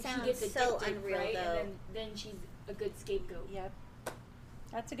then she Sounds gets addicted, so unreal, right? though. And then she's a good scapegoat. Yep.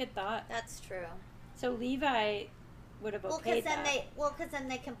 That's a good thought. That's true. So Levi would have Well, okayed because then that.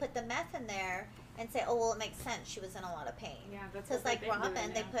 they can put the meth in there and say, oh well, it makes sense. She was in a lot of pain. Yeah, that's Because what like they've been Robin,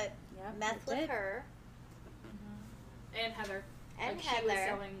 doing they now. put Yep, meth they with did. her And Heather. and Like, she was Heather.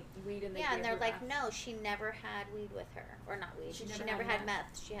 selling weed and they Yeah, gave and they're her like, meth. no, she never had weed with her, or not weed. She She never never had had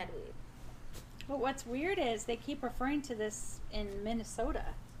meth. She had weed. But what's weird is they keep referring to this in Minnesota,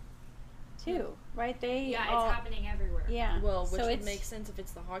 too, right? They Yeah, all, it's happening everywhere. Yeah. Well, which so would it's, make sense if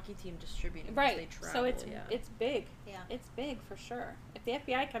it's the hockey team distributing. 'cause right. They travel, So it's yeah. it's big. Yeah. It's big for sure. If the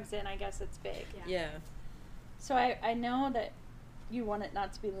FBI comes in, I guess it's big. Yeah. Yeah. So I know that you want it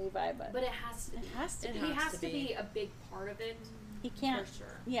not to be Levi, but But it has to it be. has to It be. He has has to to be. be a big part of it. He can't. For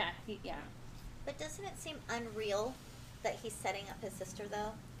sure. Yeah. Yeah. But doesn't it seem unreal that he's setting up his sister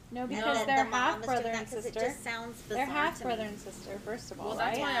though? No, And because that they're the mom half is brother doing and that 'cause sister. It just sounds bizarre. They're half to brother me. and sister. First of all, Well,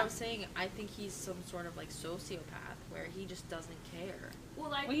 that's right? why Yeah. I was saying I think he's some sort of like sociopath where he just doesn't care. Well, I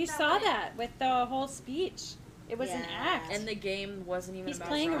Well, think you that saw would- that with the whole speech. It was an Yeah. act. And the game wasn't even He's about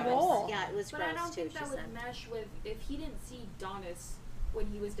playing a Robin. role. Yeah, it was But gross I don't too. think She that would said. mesh with if he didn't see Donis when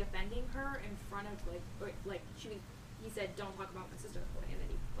he was defending her in front of he said, "Don't talk about my sister," and then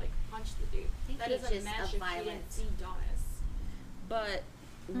he like punched the dude. think That he's doesn't just mesh a if he violent- didn't see Donis. But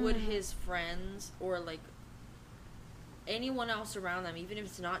would Hmm. his friends or like anyone else around them, even if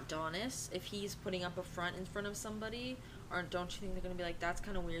it's not Donis, if he's putting up a front in front of somebody, or don't you think they're gonna be like, that's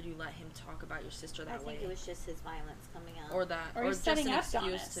kind of weird? You let him talk about your sister I that way, think it was just his violence coming out. or that, Or or he's just setting an up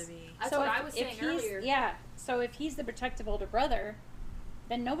excuse Donis. to be. That's so what if, I was saying if he's, earlier. Yeah. So if he's the protective older brother,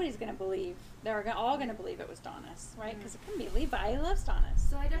 then nobody's going to believe. They're all going to believe it was Donis, right? Because it couldn't be Levi. He loves Donis.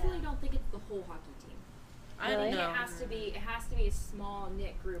 So I definitely Yeah. don't think it's the whole hockey team. I Really? don't I know. think it has to be a small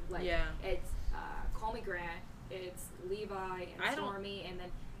knit group. Like Yeah. it's Call Me Grant, it's Levi and I don't- Stormy, and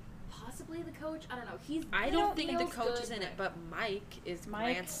then possibly the coach. I don't know. I he don't think the feels coach good, is in it, but Mike is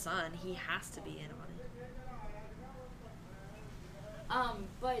Mike. Grant's son. He has to be in on it.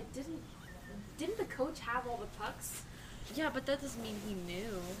 But didn't the coach have all the pucks? Yeah, but that doesn't mean he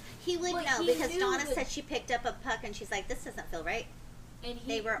knew. He would But know he because knew Donna that- said she picked up a puck and she's like, "This doesn't feel right." And he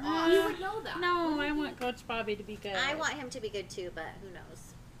They were he off. would know that. No, wouldn't I he? want Coach Bobby to be good. I want him to be good too, but who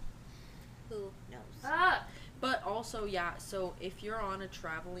knows? Who knows? But also, yeah, so if you're on a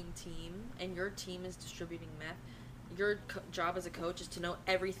traveling team and your team is distributing meth, your job as a coach is to know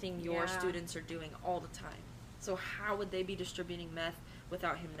everything your students are doing all the time. So how would they be distributing meth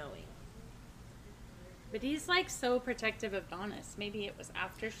without him knowing? But he's like so protective of Donis. Maybe it was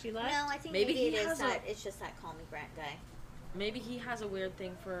after she left. No, I think Maybe maybe he it is has that it's just that Call Me Grant guy. Maybe he has a weird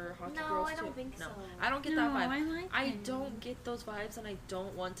thing for hockey No, girls I too. don't think no, so. I don't get No, that vibe. I like I him. don't get those vibes, and I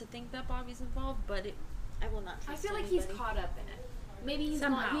don't want to think that Bobby's involved. But it, I will not I trust feel like anybody. he's caught up in it. Maybe he's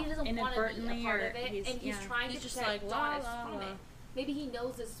Somehow, not. He doesn't want to be a inadvertently, part or of it, he's- and he's yeah. trying He's to just protect like, la, Donis la, from la. it. Maybe he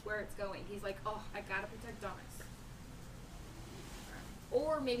knows this is where it's going. He's like, oh, I gotta protect Donis.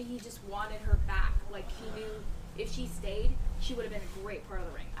 Or maybe he just wanted her back. Like he knew if she stayed, she would have been a great part of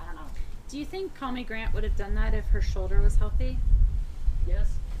the ring. I don't know. Do you think Call Me Grant would have done that if her shoulder was healthy? Yes.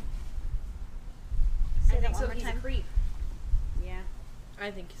 Say I that think one so. more He's time. a creep. Yeah.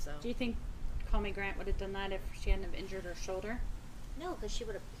 I think so. Do you think Call Me Grant would have done that if she hadn't have injured her shoulder? No, because she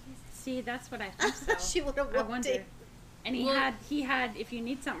would have. See, that's what I think so. She would have I whooped wonder. it. And he Well- had, if you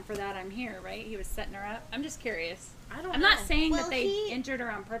need something for that, I'm here, right? He was setting her up. I'm just curious. I don't I'm know. not saying Well, that they he- injured her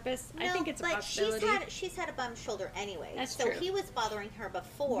on purpose. I No, think it's a but possibility. she's had a bum shoulder anyway. That's so true. he was bothering her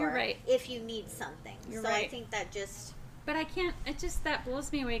before. You're right. If you need something. You're so I right. think that just But I can't, it just, that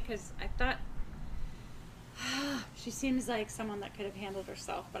blows me away because I thought, she seems like someone that could have handled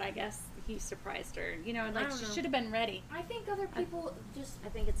herself, but I guess he surprised her. You know, like don't she know. should have been ready. I think other people just. I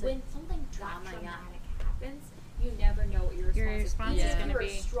think it's a when something trauma, that yeah. traumatic happens, you never know what your response, Your response is Even if gonna you're be-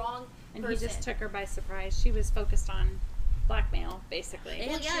 a strong And person. he just took her by surprise. She was focused on blackmail, basically.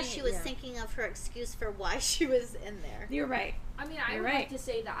 And well, yeah, she was yeah. thinking of her excuse for why she was in there. You're right. I mean, I You're would right. like to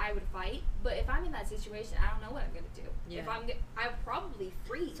say that I would fight, but if I'm in that situation, I don't know what I'm gonna do. Yeah. If I would probably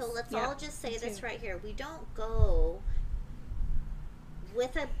freeze. So let's Yeah, all just say me this too. right here. We don't go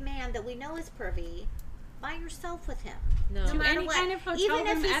with a man that we know is pervy by yourself with him. No. No To matter any what. kind of hotel Even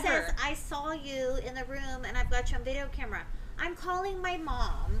if room he ever. says, I saw you in the room and I've got you on video camera. I'm calling my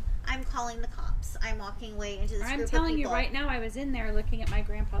mom. I'm calling the cops. I'm walking away into this I'm group telling of you people. right now, I was in there looking at my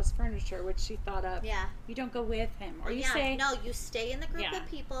grandpa's furniture, which she thought up. Yeah. You don't go with him. Or you yeah. say, No, you stay in the group Yeah. of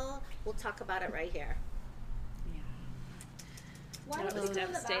people. We'll talk about it right here. Yeah. Why That did was we go to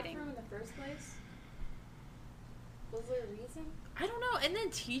the devastating. bathroom in the first place? Was there a reason? I don't know. And then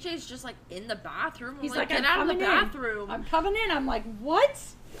TJ's just like in the bathroom. I'm He's like, like, get I'm out of the coming in. bathroom. I'm coming in. I'm like, what?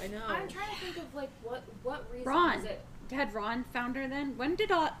 I know. I'm trying to think of like what reason Ron. was it? Had Ron found her then? When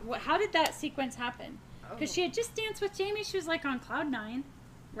did how did that sequence happen? Because Oh. she had just danced with Jamie. She was like on cloud 9,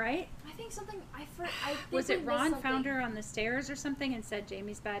 right? I think something I think Was we it missed Ron something. found her on the stairs or something and said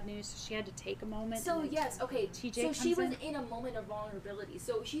Jamie's bad news, so she had to take a moment? So and then yes, okay. TJ So comes she was in? in a moment of vulnerability.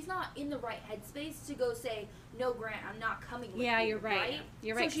 So she's not in the right headspace to go say, "No, Grant, I'm not coming with Yeah, you." you're right.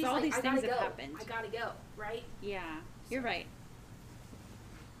 You're right, 'cause So she's all like, these I things gotta have go. happened. I gotta go. Right? Yeah, you're right.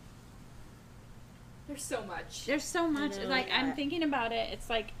 There's so much. There's so much. know. Like I'm thinking about it. It's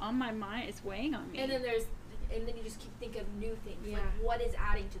like on my mind. It's weighing on me. And then you just keep thinking of new things. Yeah. Like what is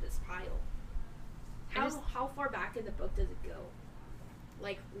adding to this pile? I just- How far back in the book does it go?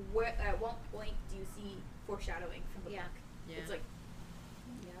 Like where at what point do you see foreshadowing from the Yeah. book? Yeah. It's like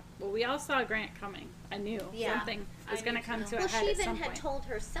well, we all saw Grant coming. I knew Yeah. something was I going to knew come too. to a Well, head she at even some had point. told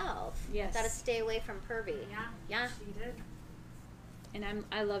herself, Yes. gotta stay away from pervy. yeah, Yeah. she did. And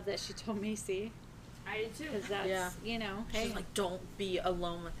I love that she told Macy I did too. because that's Yeah. you know. She's Hey, like, don't be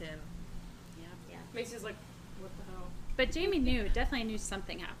alone with him. Yeah. Macy's like, what the hell? but Jamie definitely knew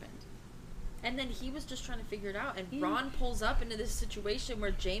something happened. And then he was just trying to figure it out. And Yeah. Ron pulls up into this situation where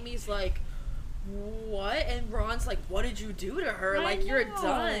Jamie's like, what? And Ron's like, what did you do to her? I Like, you're know.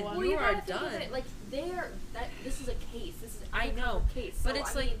 done. Well, you are gotta think of done. it, like this is a case. This is an I know, undercover case. but so,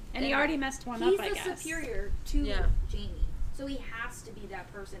 it's I like- mean, And he already messed one he's up, I the guess. superior to Yeah. Jamie, so he has to be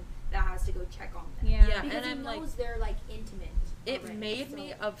that person that has to go check on them. Yeah. Yeah, because and he I'm knows like, they're like intimate. it already, made so-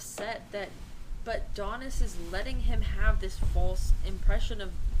 me upset that, but Donis is letting him have this false impression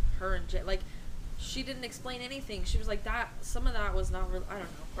of her and like, she didn't explain anything. She was like that. Some of that was not. I don't know,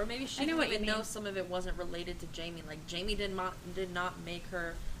 or maybe she I know didn't what you even know mean. some of it wasn't related to Jamie. Like Jamie did not make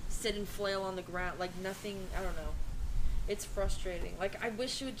her sit and flail on the ground. Like nothing. I don't know. It's frustrating. Like I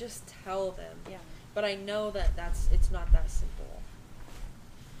wish she would just tell them. Yeah. But I know that it's not that simple.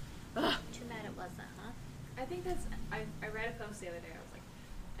 Ugh. Too bad it wasn't, huh? I think that's. I read a post the other day. I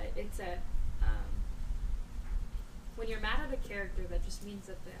was like, it said, when you're mad at a character, that just means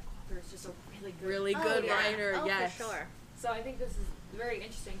that the author is just a really good Good writer, Oh, yes. for sure. So I think this is very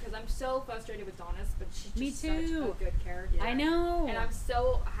interesting because I'm so frustrated with Donis, but she's Me just too. such a good character. I know. And I'm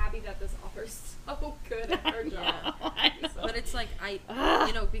so happy happy that this author's so good at her job. But it's like,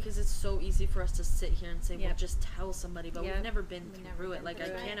 because it's so easy for us to sit here and say, well, just tell somebody, but we've never been through it. Like, I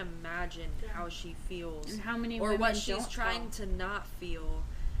can't imagine how she feels. And how many or women what she's don't trying tell. to not feel.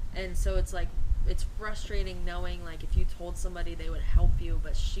 And so it's like, it's frustrating knowing, like, if you told somebody, they would help you,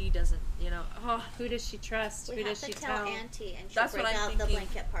 but she doesn't, Who does she trust? We Who have does she to tell tell? Auntie, and she'll That's break what I'm out the thinking.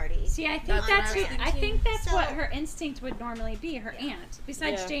 blanket party. See, I think That's that's what I was I think that's So- what her instinct would normally be. Her aunt,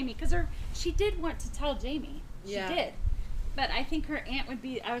 besides Yeah. Jamie, because she did want to tell Jamie. She Yeah. did. But I think her aunt would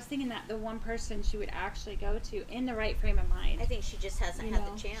be. I was thinking that the one person she would actually go to in the right frame of mind. I think she just hasn't You had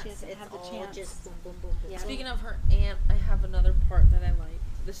know, the she chance. hasn't It's had the all chance. just boom, boom, boom, boom. Yeah. boom. Speaking of her aunt, I have another part that I like.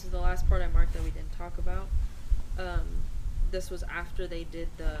 This is the last part I marked that we didn't talk about. This was after they did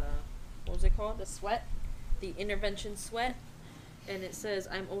what was it called? The sweat. The intervention sweat. And it says,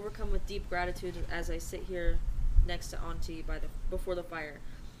 I'm overcome with deep gratitude as I sit here next to Auntie before the fire.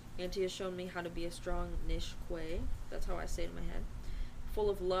 Auntie has shown me how to be a strong niche quay. That's how I say it in my head. Full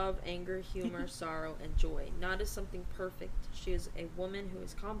of love, anger, humor, sorrow, and joy. Not as something perfect. She is a woman who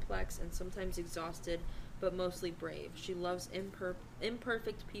is complex and sometimes exhausted, but mostly brave. She loves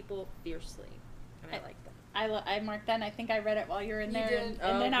imperfect people fiercely. And I like that. I marked that, and I think I read it while you were in You there, did? and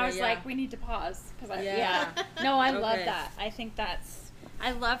Oh, then I okay, was yeah. like, we need to pause because Yeah. No, I love Okay. that. I think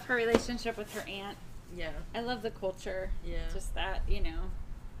I love her relationship with her aunt. Yeah. I love the culture. Yeah. Just that,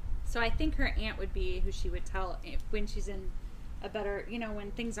 So I think her aunt would be who she would tell when she's in a better,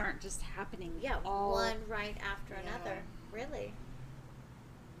 when things aren't just happening. Yeah, all one right after Yeah. another. Really.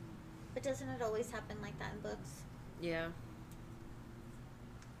 But doesn't it always happen like that in books? Yeah.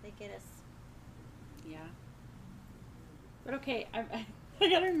 They get us. Yeah. But okay, I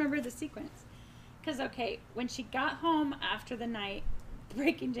gotta remember the sequence. Because, okay, when she got home after the night,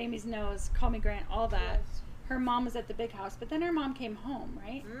 breaking Jamie's nose, call me Grant, all that, her mom was at the big house. But then her mom came home,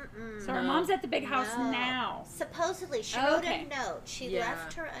 right? Mm-mm. So her No. mom's at the big house No. now. Supposedly, she Oh, wrote okay. a note. She Yeah.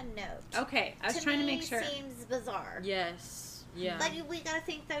 left her a note. Okay, I was trying to make sure. Seems bizarre. Yes. Yeah. But we gotta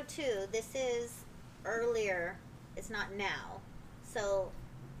think though too. This is earlier. It's not now. So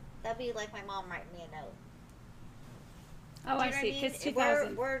that'd be like my mom writing me a note. Oh, Do I you know see. what I mean? Because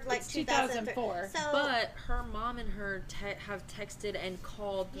 2000. We're like it's 2004. 2004. So But her mom and her have texted and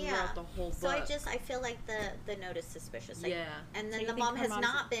called throughout the whole book. So I feel like the note is suspicious. Like, Yeah. And So then you the think mom her has mom's-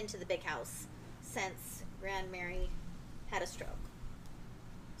 not been to the big house since Grand Mary had a stroke.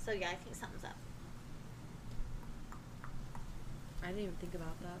 So yeah, I think something's up. I didn't even think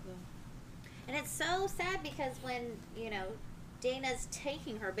about that though. And it's so sad because when, Dana's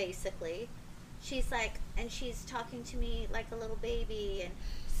taking her basically, she's like, and she's talking to me like a little baby and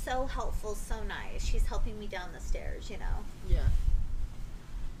so helpful, so nice. She's helping me down the stairs, Yeah.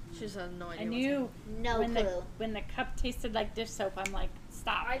 She just had no idea. I knew No when clue. when the cup tasted like dish soap, I'm like,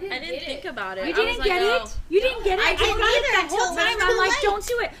 stop. I didn't, I didn't get think it. about it. You I didn't was like, get oh. it? You didn't get it? I didn't got it either the whole until it was time. I'm too like, late. don't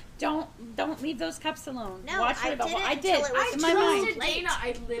do it. Don't leave those cups alone. No, Watch I it. didn't I until did. it was In my too mind. Trusted late. Dana,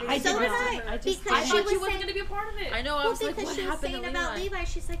 I literally I So did did not. I. I just Because I didn't. she thought was she wasn't saying- going to be a part of it. I know. I Well, was like, because what she was happened saying to about Levi? Levi,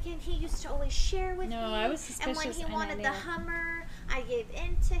 she's like, and he used to always share with me. No, I was And when suspicious, he and I wanted knew. the Hummer, I gave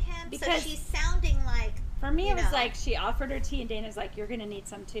in to him. Because- so she's sounding like, For me, you it was know. like she offered her tea, and Dana's like, "You're gonna need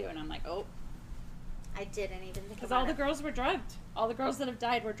some too," and I'm like, "Oh," I didn't even think because about all the it. girls were drugged. All the girls that have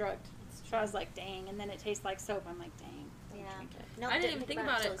died were drugged. So I was like, "Dang!" And then it tastes like soap. I'm like, "Dang." don't Yeah. drink it." No, I didn't even think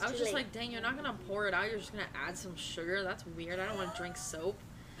about till it. I was too just late. like, dang, you're not gonna pour it out. You're just gonna add some sugar. That's weird. I don't want to drink soap.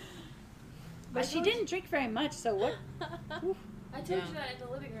 But I she told didn't drink very much. So what? Oof. I told Yeah. you that in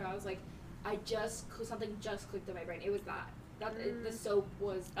the living room. I was like, something just clicked in my brain. It was that. Mm. The soap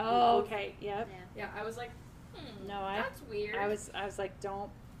was. Oh, okay. Yep. Yeah. Yeah, I was like, No, that's weird. I was like, "Don't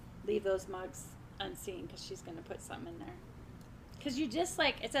leave those mugs unseen because she's gonna put something in there." Because you just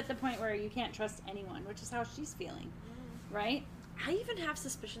like it's at the point where you can't trust anyone, which is how she's feeling, right? I even have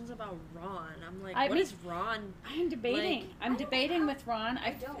suspicions about Ron. I'm like, I what mean- is Ron? I'm debating. Like- I'm I don't debating have- with Ron.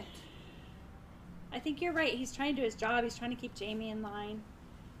 I don't. I think you're right. He's trying to do his job. He's trying to keep Jamie in line.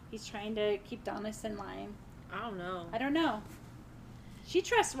 He's trying to keep Donis in line. I don't know. I don't know. She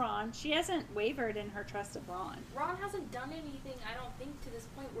trusts Ron. She hasn't wavered in her trust of Ron. Ron hasn't done anything, I don't think, to this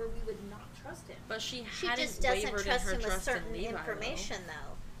point where we would not trust him. But she She hadn't just doesn't wavered trust in her him with trust in certain Levi, information,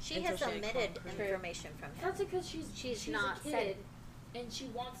 though. She Until has she had omitted concrete. information from him. That's because she's not a kid, said- and she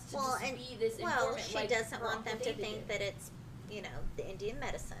wants to Well, just and be this well, informant. she like doesn't her want Uncle them to David think did. that it's, the Indian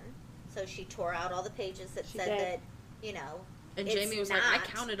medicine. So she tore out all the pages that She said did. that, And it's Jamie was like, I not-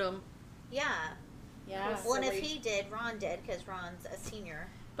 counted them. yeah. Yeah. Well, and if Silly. he did, Ron did, because Ron's a senior.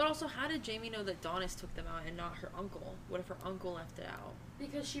 But also, how did Jamie know that Donis took them out and not her uncle? What if her uncle left it out?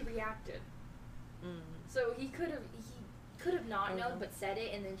 Because she reacted. Mm. So he could have. could have not known, Mhm. but said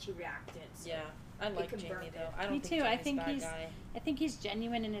it, and then she reacted. So Yeah, I like confirmed Jamie it. though. I don't Me think too. I Jamie's think a bad he's. guy. I think he's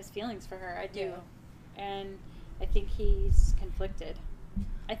genuine in his feelings for her. I do, Yeah. and I think he's conflicted.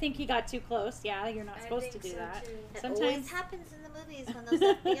 I think he got too close. Yeah, you're not I supposed to think do so, that. too. It Sometimes- always happens in the movies when those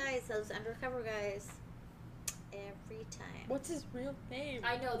FBI's, those undercover guys. Every time. What's his real name?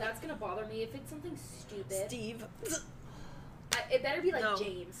 I know that's gonna bother me if it's something stupid. Steve. It better be like No.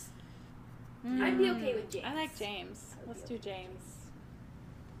 James. I'd be okay with James. I like James. I would Let's be do okay with James.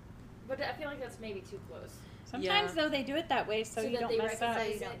 But I feel like that's maybe too close. Sometimes though they do it that way so, So you that don't they mess up. So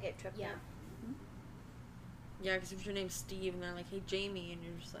recognize you don't get tripped Yeah. up. Yeah, because if your name's Steve and they're like, "Hey, Jamie," and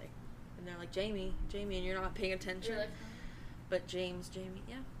you're just like, and they're like, "Jamie, Jamie," and you're not paying attention. You're like, But James, Jamie,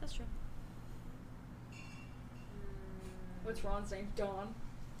 yeah, that's true. what's Ron's name? Dawn.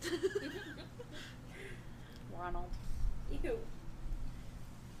 Ronald. Ew.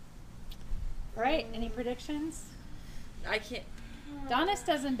 All right. Any predictions? I can't. Donis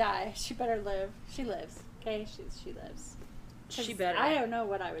doesn't die. She better live. She lives. Okay, she lives. 'Cause She better. I don't know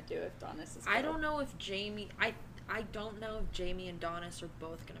what I would do if Donis is. I killed. don't know if Jamie. I don't know if Jamie and Donis are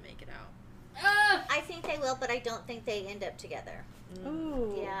both gonna make it out. Ah! I think they will, but I don't think they end up together.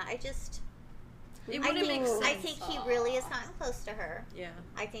 Ooh. Yeah, I just. It I wouldn't think, make sense. I think he really is gotten close to her. Yeah.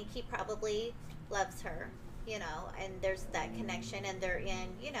 I think he probably loves her, you know, and there's that connection, and they're in,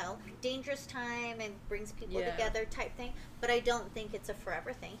 you know, dangerous time and brings people Yeah. together type thing. But I don't think it's a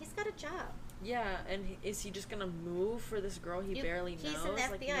forever thing. He's got a job. Yeah, and is he just gonna move for this girl he barely knows? He's in the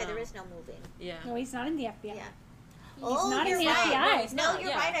Like, FBI. no. There is no moving. Yeah. No, he's not in the FBI. Yeah. He's Oh, not in you're the right. FBI. No, he's No, not, you're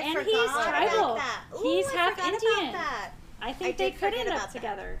yeah. right. I And forgot he's about tribal. that. Ooh, He's I half forgot Indian. About that. I think I they did could forget end up about that.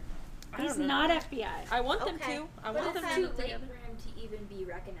 together. I He's don't know. not FBI. I want them Okay. to. I But want them it's to too end up late together. for him to even be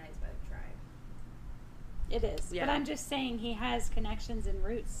recognized by the tribe. It is. Yeah. But I'm just saying he has connections and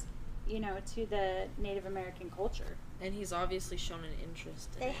roots, you know, to the Native American culture. And he's obviously shown an interest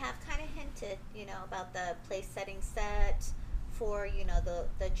in They it. have kind of hinted, you know, about the place setting set for, you know,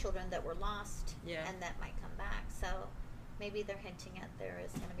 the children that were lost. Yeah. And that might come back. So maybe they're hinting at there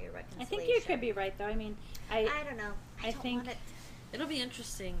is going to be a I reconciliation. think you could be right, though. I mean, I don't know. I don't think- want it. It'll be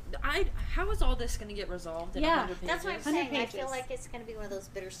interesting. How is all this gonna get resolved in Yeah, 100 pages? That's what I'm 100 saying. I feel pages. like it's going to be one of those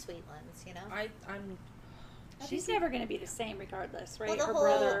bittersweet ones, you know? I'm. she's never going to be the same regardless, right? Well, the her whole,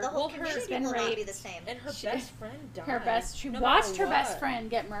 brother. the whole Well, community she's been will not be raped. the same. And her She- best friend died. Her best. She no watched matter her best what. friend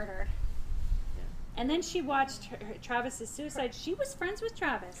get murdered. Yeah. And then she watched her Travis's suicide. She was friends with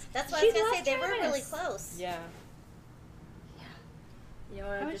Travis. That's what She I was going to say. loved They were really Travis. close. Yeah. You know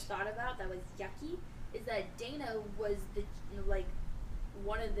what How I much- just thought about that was yucky? Is that Dana was the like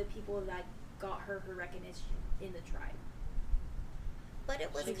one of the people that got her recognition in the tribe. But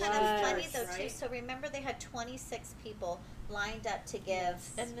it was She kind was, of funny though too. right? So remember, they had 26 people lined up to give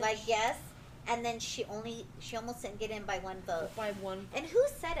And then like she- yes, and then she almost didn't get in by one vote. By one. And who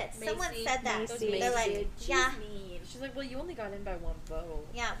said it? Someone Macy. said that. Macy. They're like, Macy. She's yeah, mean. She's like, well, you only got in by one vote.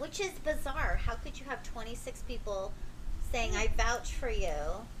 yeah, which is bizarre. How could you have 26 people saying I vouch for you?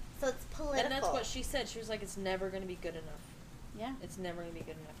 So it's political. And that's what she said. She was like, it's never gonna be good enough. Yeah. It's never gonna be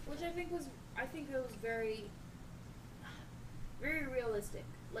good enough. Which I think it was very, very realistic.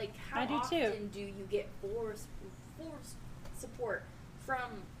 Like, how I do often too. do you get forced support from,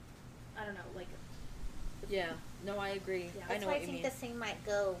 I don't know, like, Yeah. No, I agree. Yeah. I That's know why what I you think mean. the thing might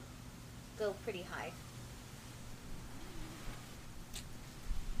go pretty high.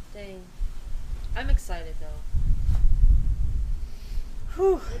 Dang. I'm excited though.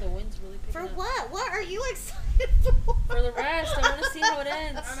 Whew. Oh, the wind's really picking For up. what? What are you excited for? For the rest, I want to see how it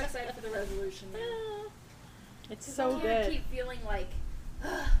ends. I'm excited for the resolution. Man. It's 'Cause so I good. keep feeling like,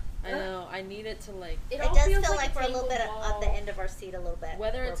 I know. I need it to like. It all does feels feel like a we're a little bit tangled at the ball. end of our seat a little bit.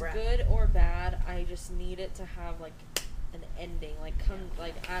 Whether where it's we're at. good or bad, I just need it to have like an ending. Like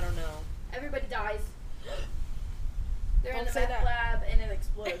I don't know. Everybody dies. They're in Don't the say meth that. lab and it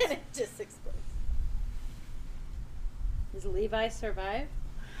explodes. And it just explodes. Does Levi survive?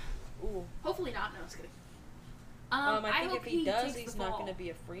 Ooh. Hopefully not. No, I'm just kidding. I think hope if he does, takes he's the not fall. going to be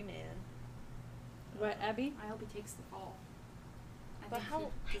a free man. What, Abby? I hope he takes the fall. I But think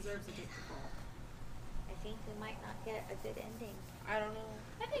how- he deserves to take the fall. I think we might not get a good ending. I don't know.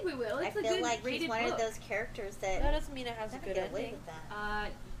 I think we will. I It's a feel good like rated he's one book. of those characters That that doesn't mean it has a never good get away ending. with that.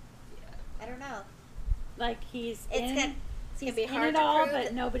 Yeah. I don't know. Like he's It's in, gonna he's be in hard it to all, prove but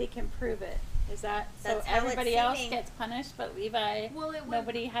it. nobody can prove it. Is that so? That's how it's Everybody else seeming. gets punished, but Levi, Well, it went-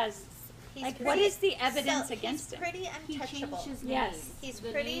 nobody has. He's Like, pretty, what is the evidence so against he's him? pretty He untouchable. changed his Yes. name. He's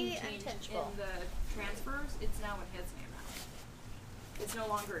The pretty name changed untouchable. In the transfers, it's now in his name now. It's no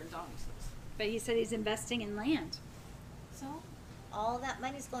longer in Donnie's. But he said he's investing in land. So? All that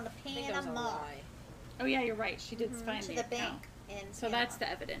money's going to I think Panama. that was a lie. Oh yeah, you're right. She did spy in to the the account. bank. And So that's the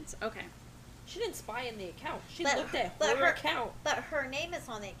evidence. Okay. She didn't spy in the account. She But looked at but her account. But her name is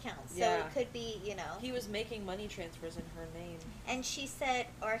on the account, so Yeah. it could be, you know. He was making money transfers in her name. And she said,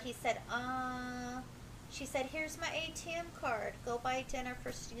 or he said, she said, here's my ATM card. Go buy dinner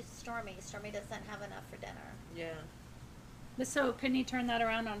for Stormy. Stormy doesn't have enough for dinner. Yeah. But so couldn't he turn that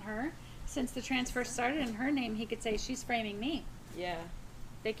around on her? Since the transfer started in her name, he could say she's framing me. Yeah.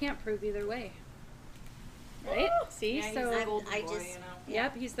 They can't prove either way. Right? Woo! See? Yeah, he's so the golden I boy, just- you know.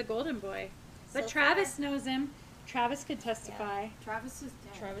 yep, he's the golden boy. But So Travis far- knows him. Travis could testify. Travis is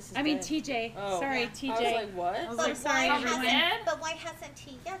dead. Travis is I mean dead. TJ. Oh. Sorry, Yeah. TJ. I was like, what? I was But like, sorry, why everyone. hasn't? But why hasn't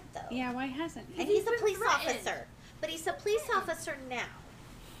he yet, though? Yeah, why hasn't And he? he's a been police threatened. officer. But he's a police officer now.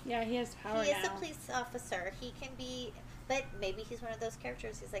 Yeah, he has power He is now. a police officer. He can be, but maybe he's one of those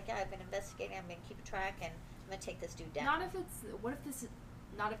characters. He's like, yeah, I've been investigating. I'm going to keep a track, and I'm going to take this dude down. Not if it's. What if this is?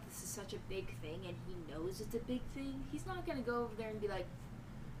 Not if this is such a big thing and he knows it's a big thing. He's not gonna go over there and be like,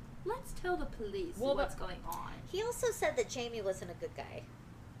 "Let's tell the police Well, what's going on." He also said that Jamie wasn't a good guy.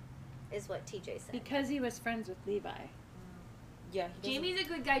 Is what TJ said. Because he was friends with Levi. Yeah. He doesn't- Jamie's a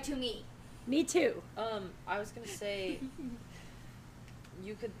good guy to me. Me too. I was gonna say.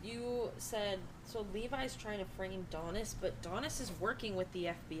 You said so. Levi's trying to frame Donis, but Donis is working with the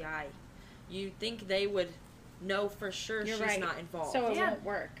FBI. You think they would know for sure You're she's right. not involved? So it Yeah. won't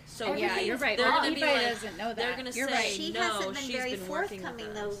work. So yeah, he- you're right. they're Well, gonna be Levi like- doesn't know that. they're gonna you're say- right. She no, hasn't been she's very been working with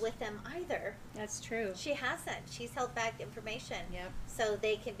forthcoming though us. with them either. That's true. She hasn't. She's held back information. Yep. So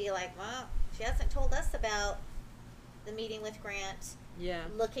they can be like, well, she hasn't told us about the meeting with Grant. Yeah.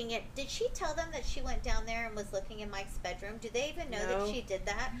 Looking at, did she tell them that she went down there and was looking in Mike's bedroom? Do they even know No. that she did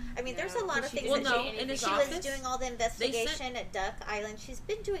that? I mean, there's a No. lot But of she things Well, that no, she, in his she office, was doing all the investigation at Duck Island. She's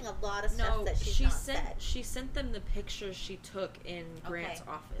been doing a lot of stuff No, that she's she not sent said. she sent them the pictures she took in Grant's Okay.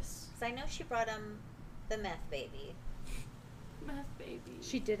 office. Because I know she brought him the meth baby, Meth baby.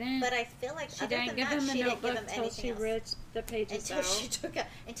 She didn't. but I feel like she other didn't than give that, him the she didn't give notebook him until anything she else. read the pages Until out. she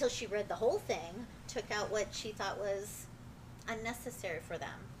until she read the whole thing, took out what she thought was unnecessary for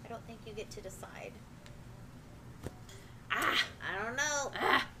them. I don't think you get to decide. Ah, I don't know.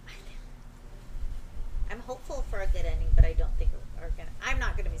 ah. I'm hopeful for a good ending, but I don't think I'm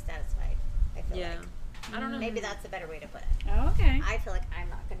not gonna be satisfied. I feel Yeah. like I don't know. maybe that's a better way to put it. Oh, okay. I feel like I'm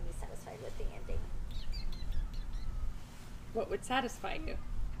not gonna be satisfied with the ending. What would satisfy you?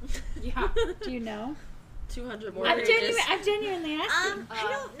 Yeah. Do you know? 200 more I'm pages. genuinely asking. I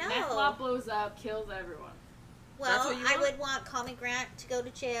don't know. Meth lab blows up, kills everyone. Well, what you I want? would want Tommy Grant to go to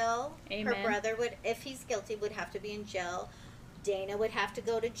jail. Amen. Her brother would, if he's guilty, would have to be in jail. Dana would have to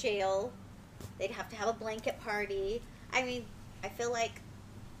go to jail. They'd have to have a blanket party. I mean, I feel like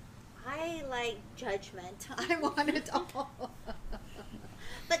I like judgment. I want it all.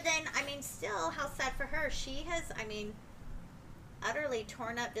 But then, I mean, still, how sad for her. She has, I mean, utterly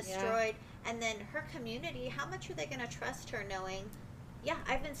torn up, destroyed. And then her community, how much are they going to trust her knowing, yeah,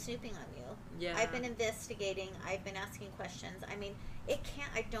 I've been snooping on you. Yeah. I've been investigating. I've been asking questions. I mean, it can't,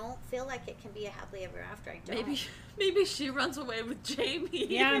 I don't feel like it can be a happily ever after. I don't. Maybe she runs away with Jamie.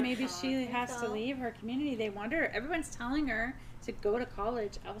 Yeah, maybe I she think has to so. leave her community. They want her. Everyone's telling her to go to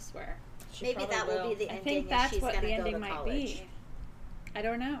college elsewhere. She Maybe probably that will be the I ending. think is that's she's what gonna the go ending to might college. be. I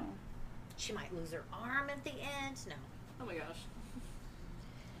don't know. She might lose her arm at the end. No. Oh my gosh.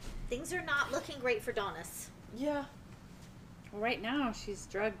 Things are not looking great for Donis. Yeah. Well, right now she's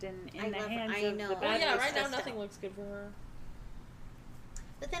drugged in I the love her. hands I of know. the Well, Well, bad yeah. it's Right now, stressed nothing out. looks good for her.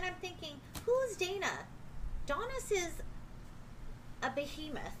 But then I'm thinking, who's Dana? Donis is a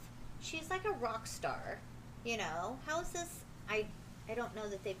behemoth. She's like a rock star. You know, how is this? I don't know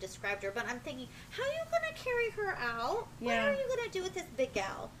that they've described her, but I'm thinking, how are you going to carry her out? Yeah. What are you going to do with this big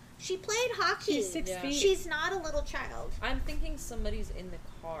gal? She played hockey. She's 6 Yeah. feet. She's not a little child. I'm thinking somebody's in the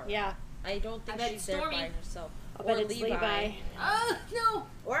car. Yeah. I don't think I bet she's there Stormy. by herself. I'll Or bet it's Levi. Oh no.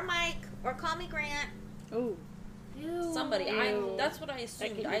 Or Mike. Or Call Me Grant. Ooh. Ew. Somebody. Ew. That's what I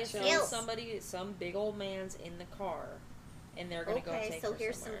assumed. give I me assumed chills. somebody, some big old man's in the car, and they're gonna go Okay, take so her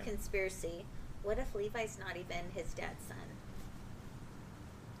here's somewhere. some conspiracy. What if Levi's not even his dad's son?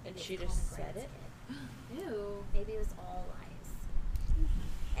 And It's she Call just Me said Grant's it. kid. Ew. Maybe it was all lies.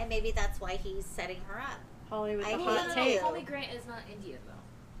 And maybe that's why he's setting her up. Hollywood I the hate hot you. tape. Holly Grant is not Indian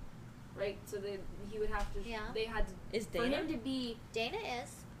though, right? So he would have to. Yeah. They had to. Is For Dana? him to be. Dana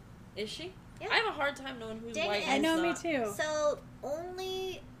is. Is she? Yeah. I have a hard time knowing who's Dana white. is. and I know, who's me not. too.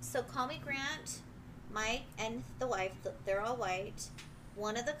 So Call Me Grant, Mike, and the wife, they're all white.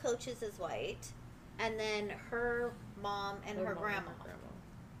 One of the coaches is white. And then her mom and her mom grandma.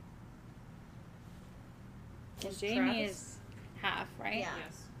 And Is Jamie Travis? is half, right? Yeah.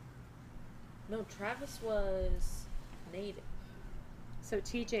 Yes. No, Travis was native. So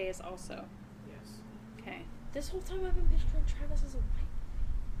TJ is also. Yes. Okay. This whole time I've been picturing Travis as a white.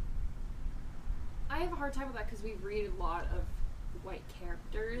 I have a hard time with that because we read a lot of white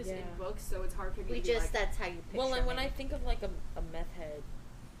characters in Yeah. books, so it's hard for me We to be just, like, that's how you picture Well, and when me. I think of like a meth head,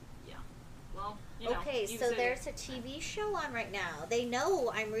 well, you know, Okay, you so said there's it. a TV show on right now. They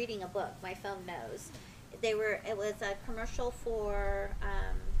know I'm reading a book. My phone knows. It was a commercial for,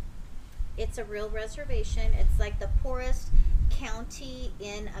 it's a real reservation. It's like the poorest county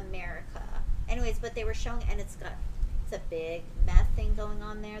in America. Anyways, but they were showing, and it's a big meth thing going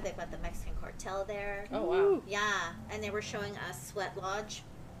on there. They've got the Mexican cartel there. oh wow, Ooh. Yeah, and they were showing a sweat lodge,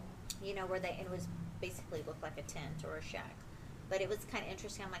 and it was basically looked like a tent or a shack. But it was kind of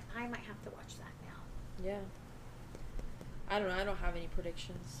interesting. I'm like, I might have to watch that now. yeah. I don't know. I don't have any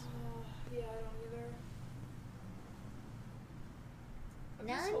predictions. Yeah, I don't either. I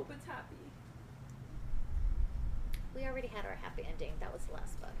just None? hope it's happy. We already had our happy ending. That was the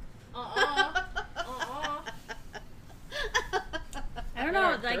last book. I don't Yeah, know.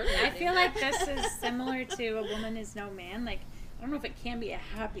 our Like, third I ending. feel like this is similar to A Woman Is No Man. Like, I don't know if it can be a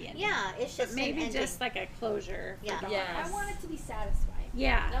happy ending. Yeah, it's But just maybe an ending. just like a closure. For Yeah. Dawn. Yeah. I want it to be satisfying. I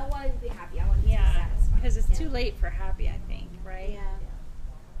Yeah. don't want it to be happy. I want it to Yeah. be satisfying. Because it's Yeah. too late for happy, I think, right? Yeah.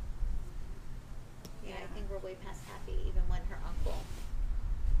 Yeah, I think we're way past happy, even when her uncle.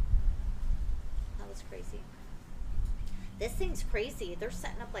 That was crazy. This thing's crazy. They're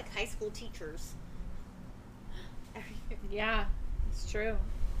setting up like high school teachers. Yeah, it's true.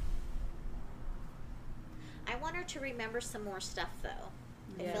 I want her to remember some more stuff, though.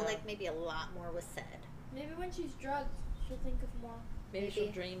 I Yeah. feel like maybe a lot more was said. Maybe when she's drugged, she'll think of more. Maybe she'll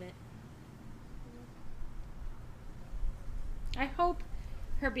Maybe. dream it. I hope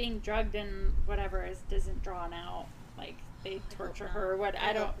her being drugged and whatever isn't drawn out. Like they torture not. her or what.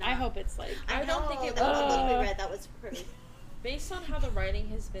 I hope I not. hope it's like I don't think it that was the book we will. read. That was pretty. Based on how the writing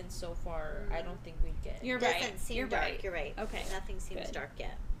has been so far, I don't think we'd get it. You're Doesn't right. seem You're dark. right. You're right. Okay. Nothing seems Good. dark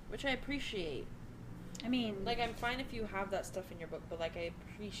yet. Which I appreciate. I mean, Like, I'm fine if you have that stuff in your book, but like, I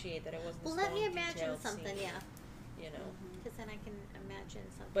appreciate that it wasn't. Well, this let me long, imagine detailed something. scene, Yeah, You know, because then I can imagine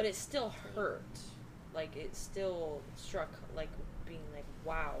something. but it still hurt. Like, it still struck like being like,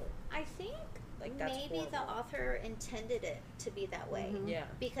 wow. I think Like, that's maybe the horrible. author intended it to be that way. Mhm. Yeah.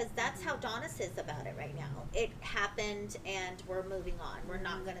 Because that's how Donis is about it right now. It happened and we're moving on. We're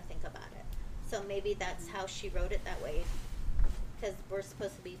not going to think about it. So maybe that's how she wrote it that way. Because we're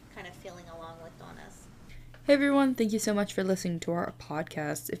supposed to be kind of feeling along with Donis. Hey everyone, thank you so much for listening to our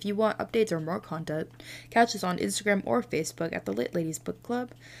podcast. If you want updates or more content, catch us on Instagram or Facebook at the Lit Ladies Book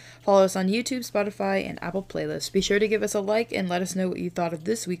Club. Follow us on YouTube, Spotify, and Apple Playlists. Be sure to give us a like and let us know what you thought of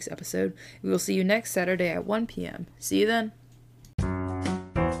this week's episode. We will see you next Saturday at 1 p.m. See you then.